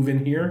to move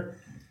in here.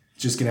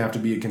 It's just going to have to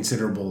be a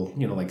considerable,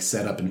 like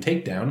setup and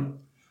takedown.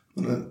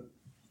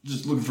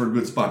 Just looking for a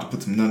good spot to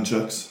put some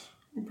nunchucks.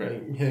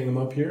 Right, hang them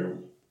up here.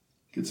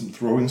 Get some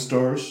throwing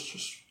stars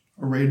just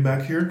arrayed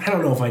back here. I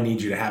don't know if I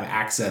need you to have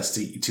access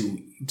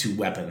to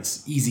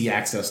weapons, easy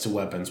access to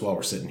weapons while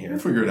we're sitting here. We'll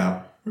figure it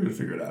out. We're going to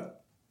figure it out.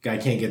 Guy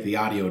can't get the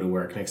audio to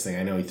work. Next thing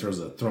I know, he throws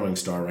a throwing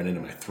star right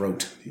into my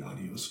throat. The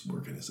audio's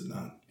working, is it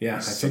not? Yeah, I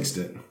fixed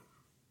it.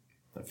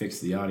 I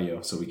fixed the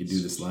audio so we could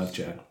do this live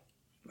chat.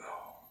 Well,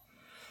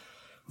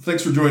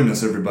 thanks for joining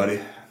us,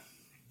 everybody.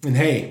 And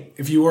hey,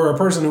 if you are a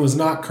person who is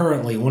not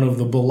currently one of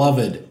the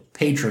beloved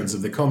patrons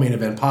of the Co-Main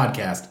Event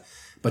podcast,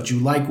 but you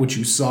like what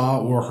you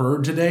saw or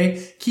heard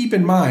today, keep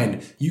in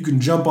mind you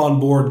can jump on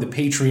board the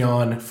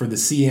Patreon for the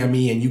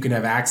CME and you can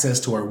have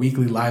access to our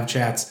weekly live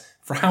chats.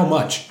 For how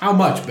much? How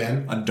much,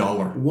 Ben? $1.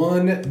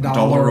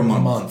 $1 a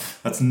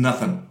month. That's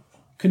nothing.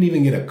 Couldn't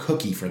even get a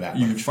cookie for that.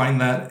 You can find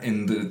that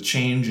in the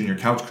change in your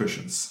couch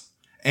cushions.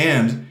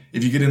 And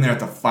if you get in there at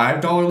the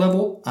 $5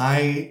 level,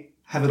 I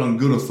have it on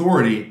good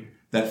authority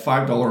that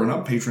 $5 and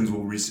up patrons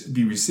will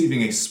be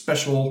receiving a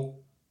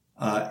special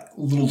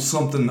little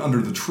something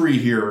under the tree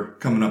here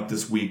coming up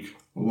this week.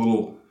 A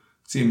little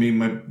CME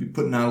might be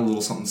putting out a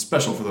little something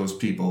special for those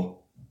people.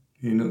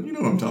 You know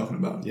what I'm talking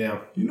about.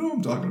 Yeah. You know what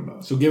I'm talking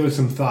about. So give it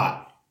some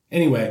thought.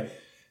 Anyway,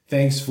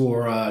 thanks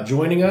for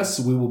joining us.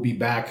 We will be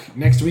back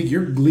next week.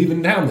 You're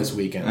leaving town this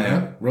weekend, I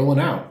am. Rolling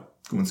out.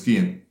 Going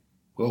skiing.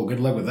 Whoa, good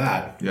luck with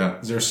that. Yeah.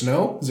 Is there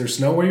snow? Is there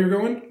snow where you're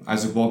going?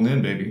 Isaac Walden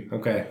Inn, baby.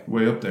 Okay.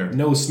 Way up there.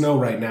 No snow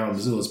right now in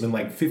Missoula. It's been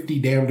like 50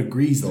 damn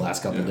degrees the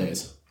last couple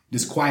days.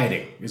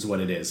 Disquieting is what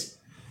it is.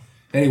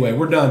 Anyway,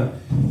 we're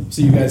done.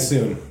 See you guys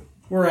soon.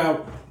 We're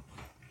out.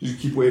 Just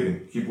keep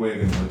waving. Keep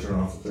waving until I turn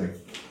off the thing.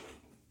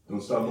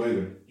 Don't stop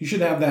waving. You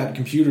should have that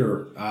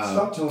computer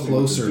Stop telling me what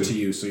closer to do. to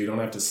you so you don't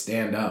have to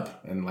stand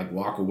up and like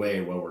walk away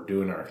while we're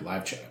doing our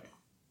live chat.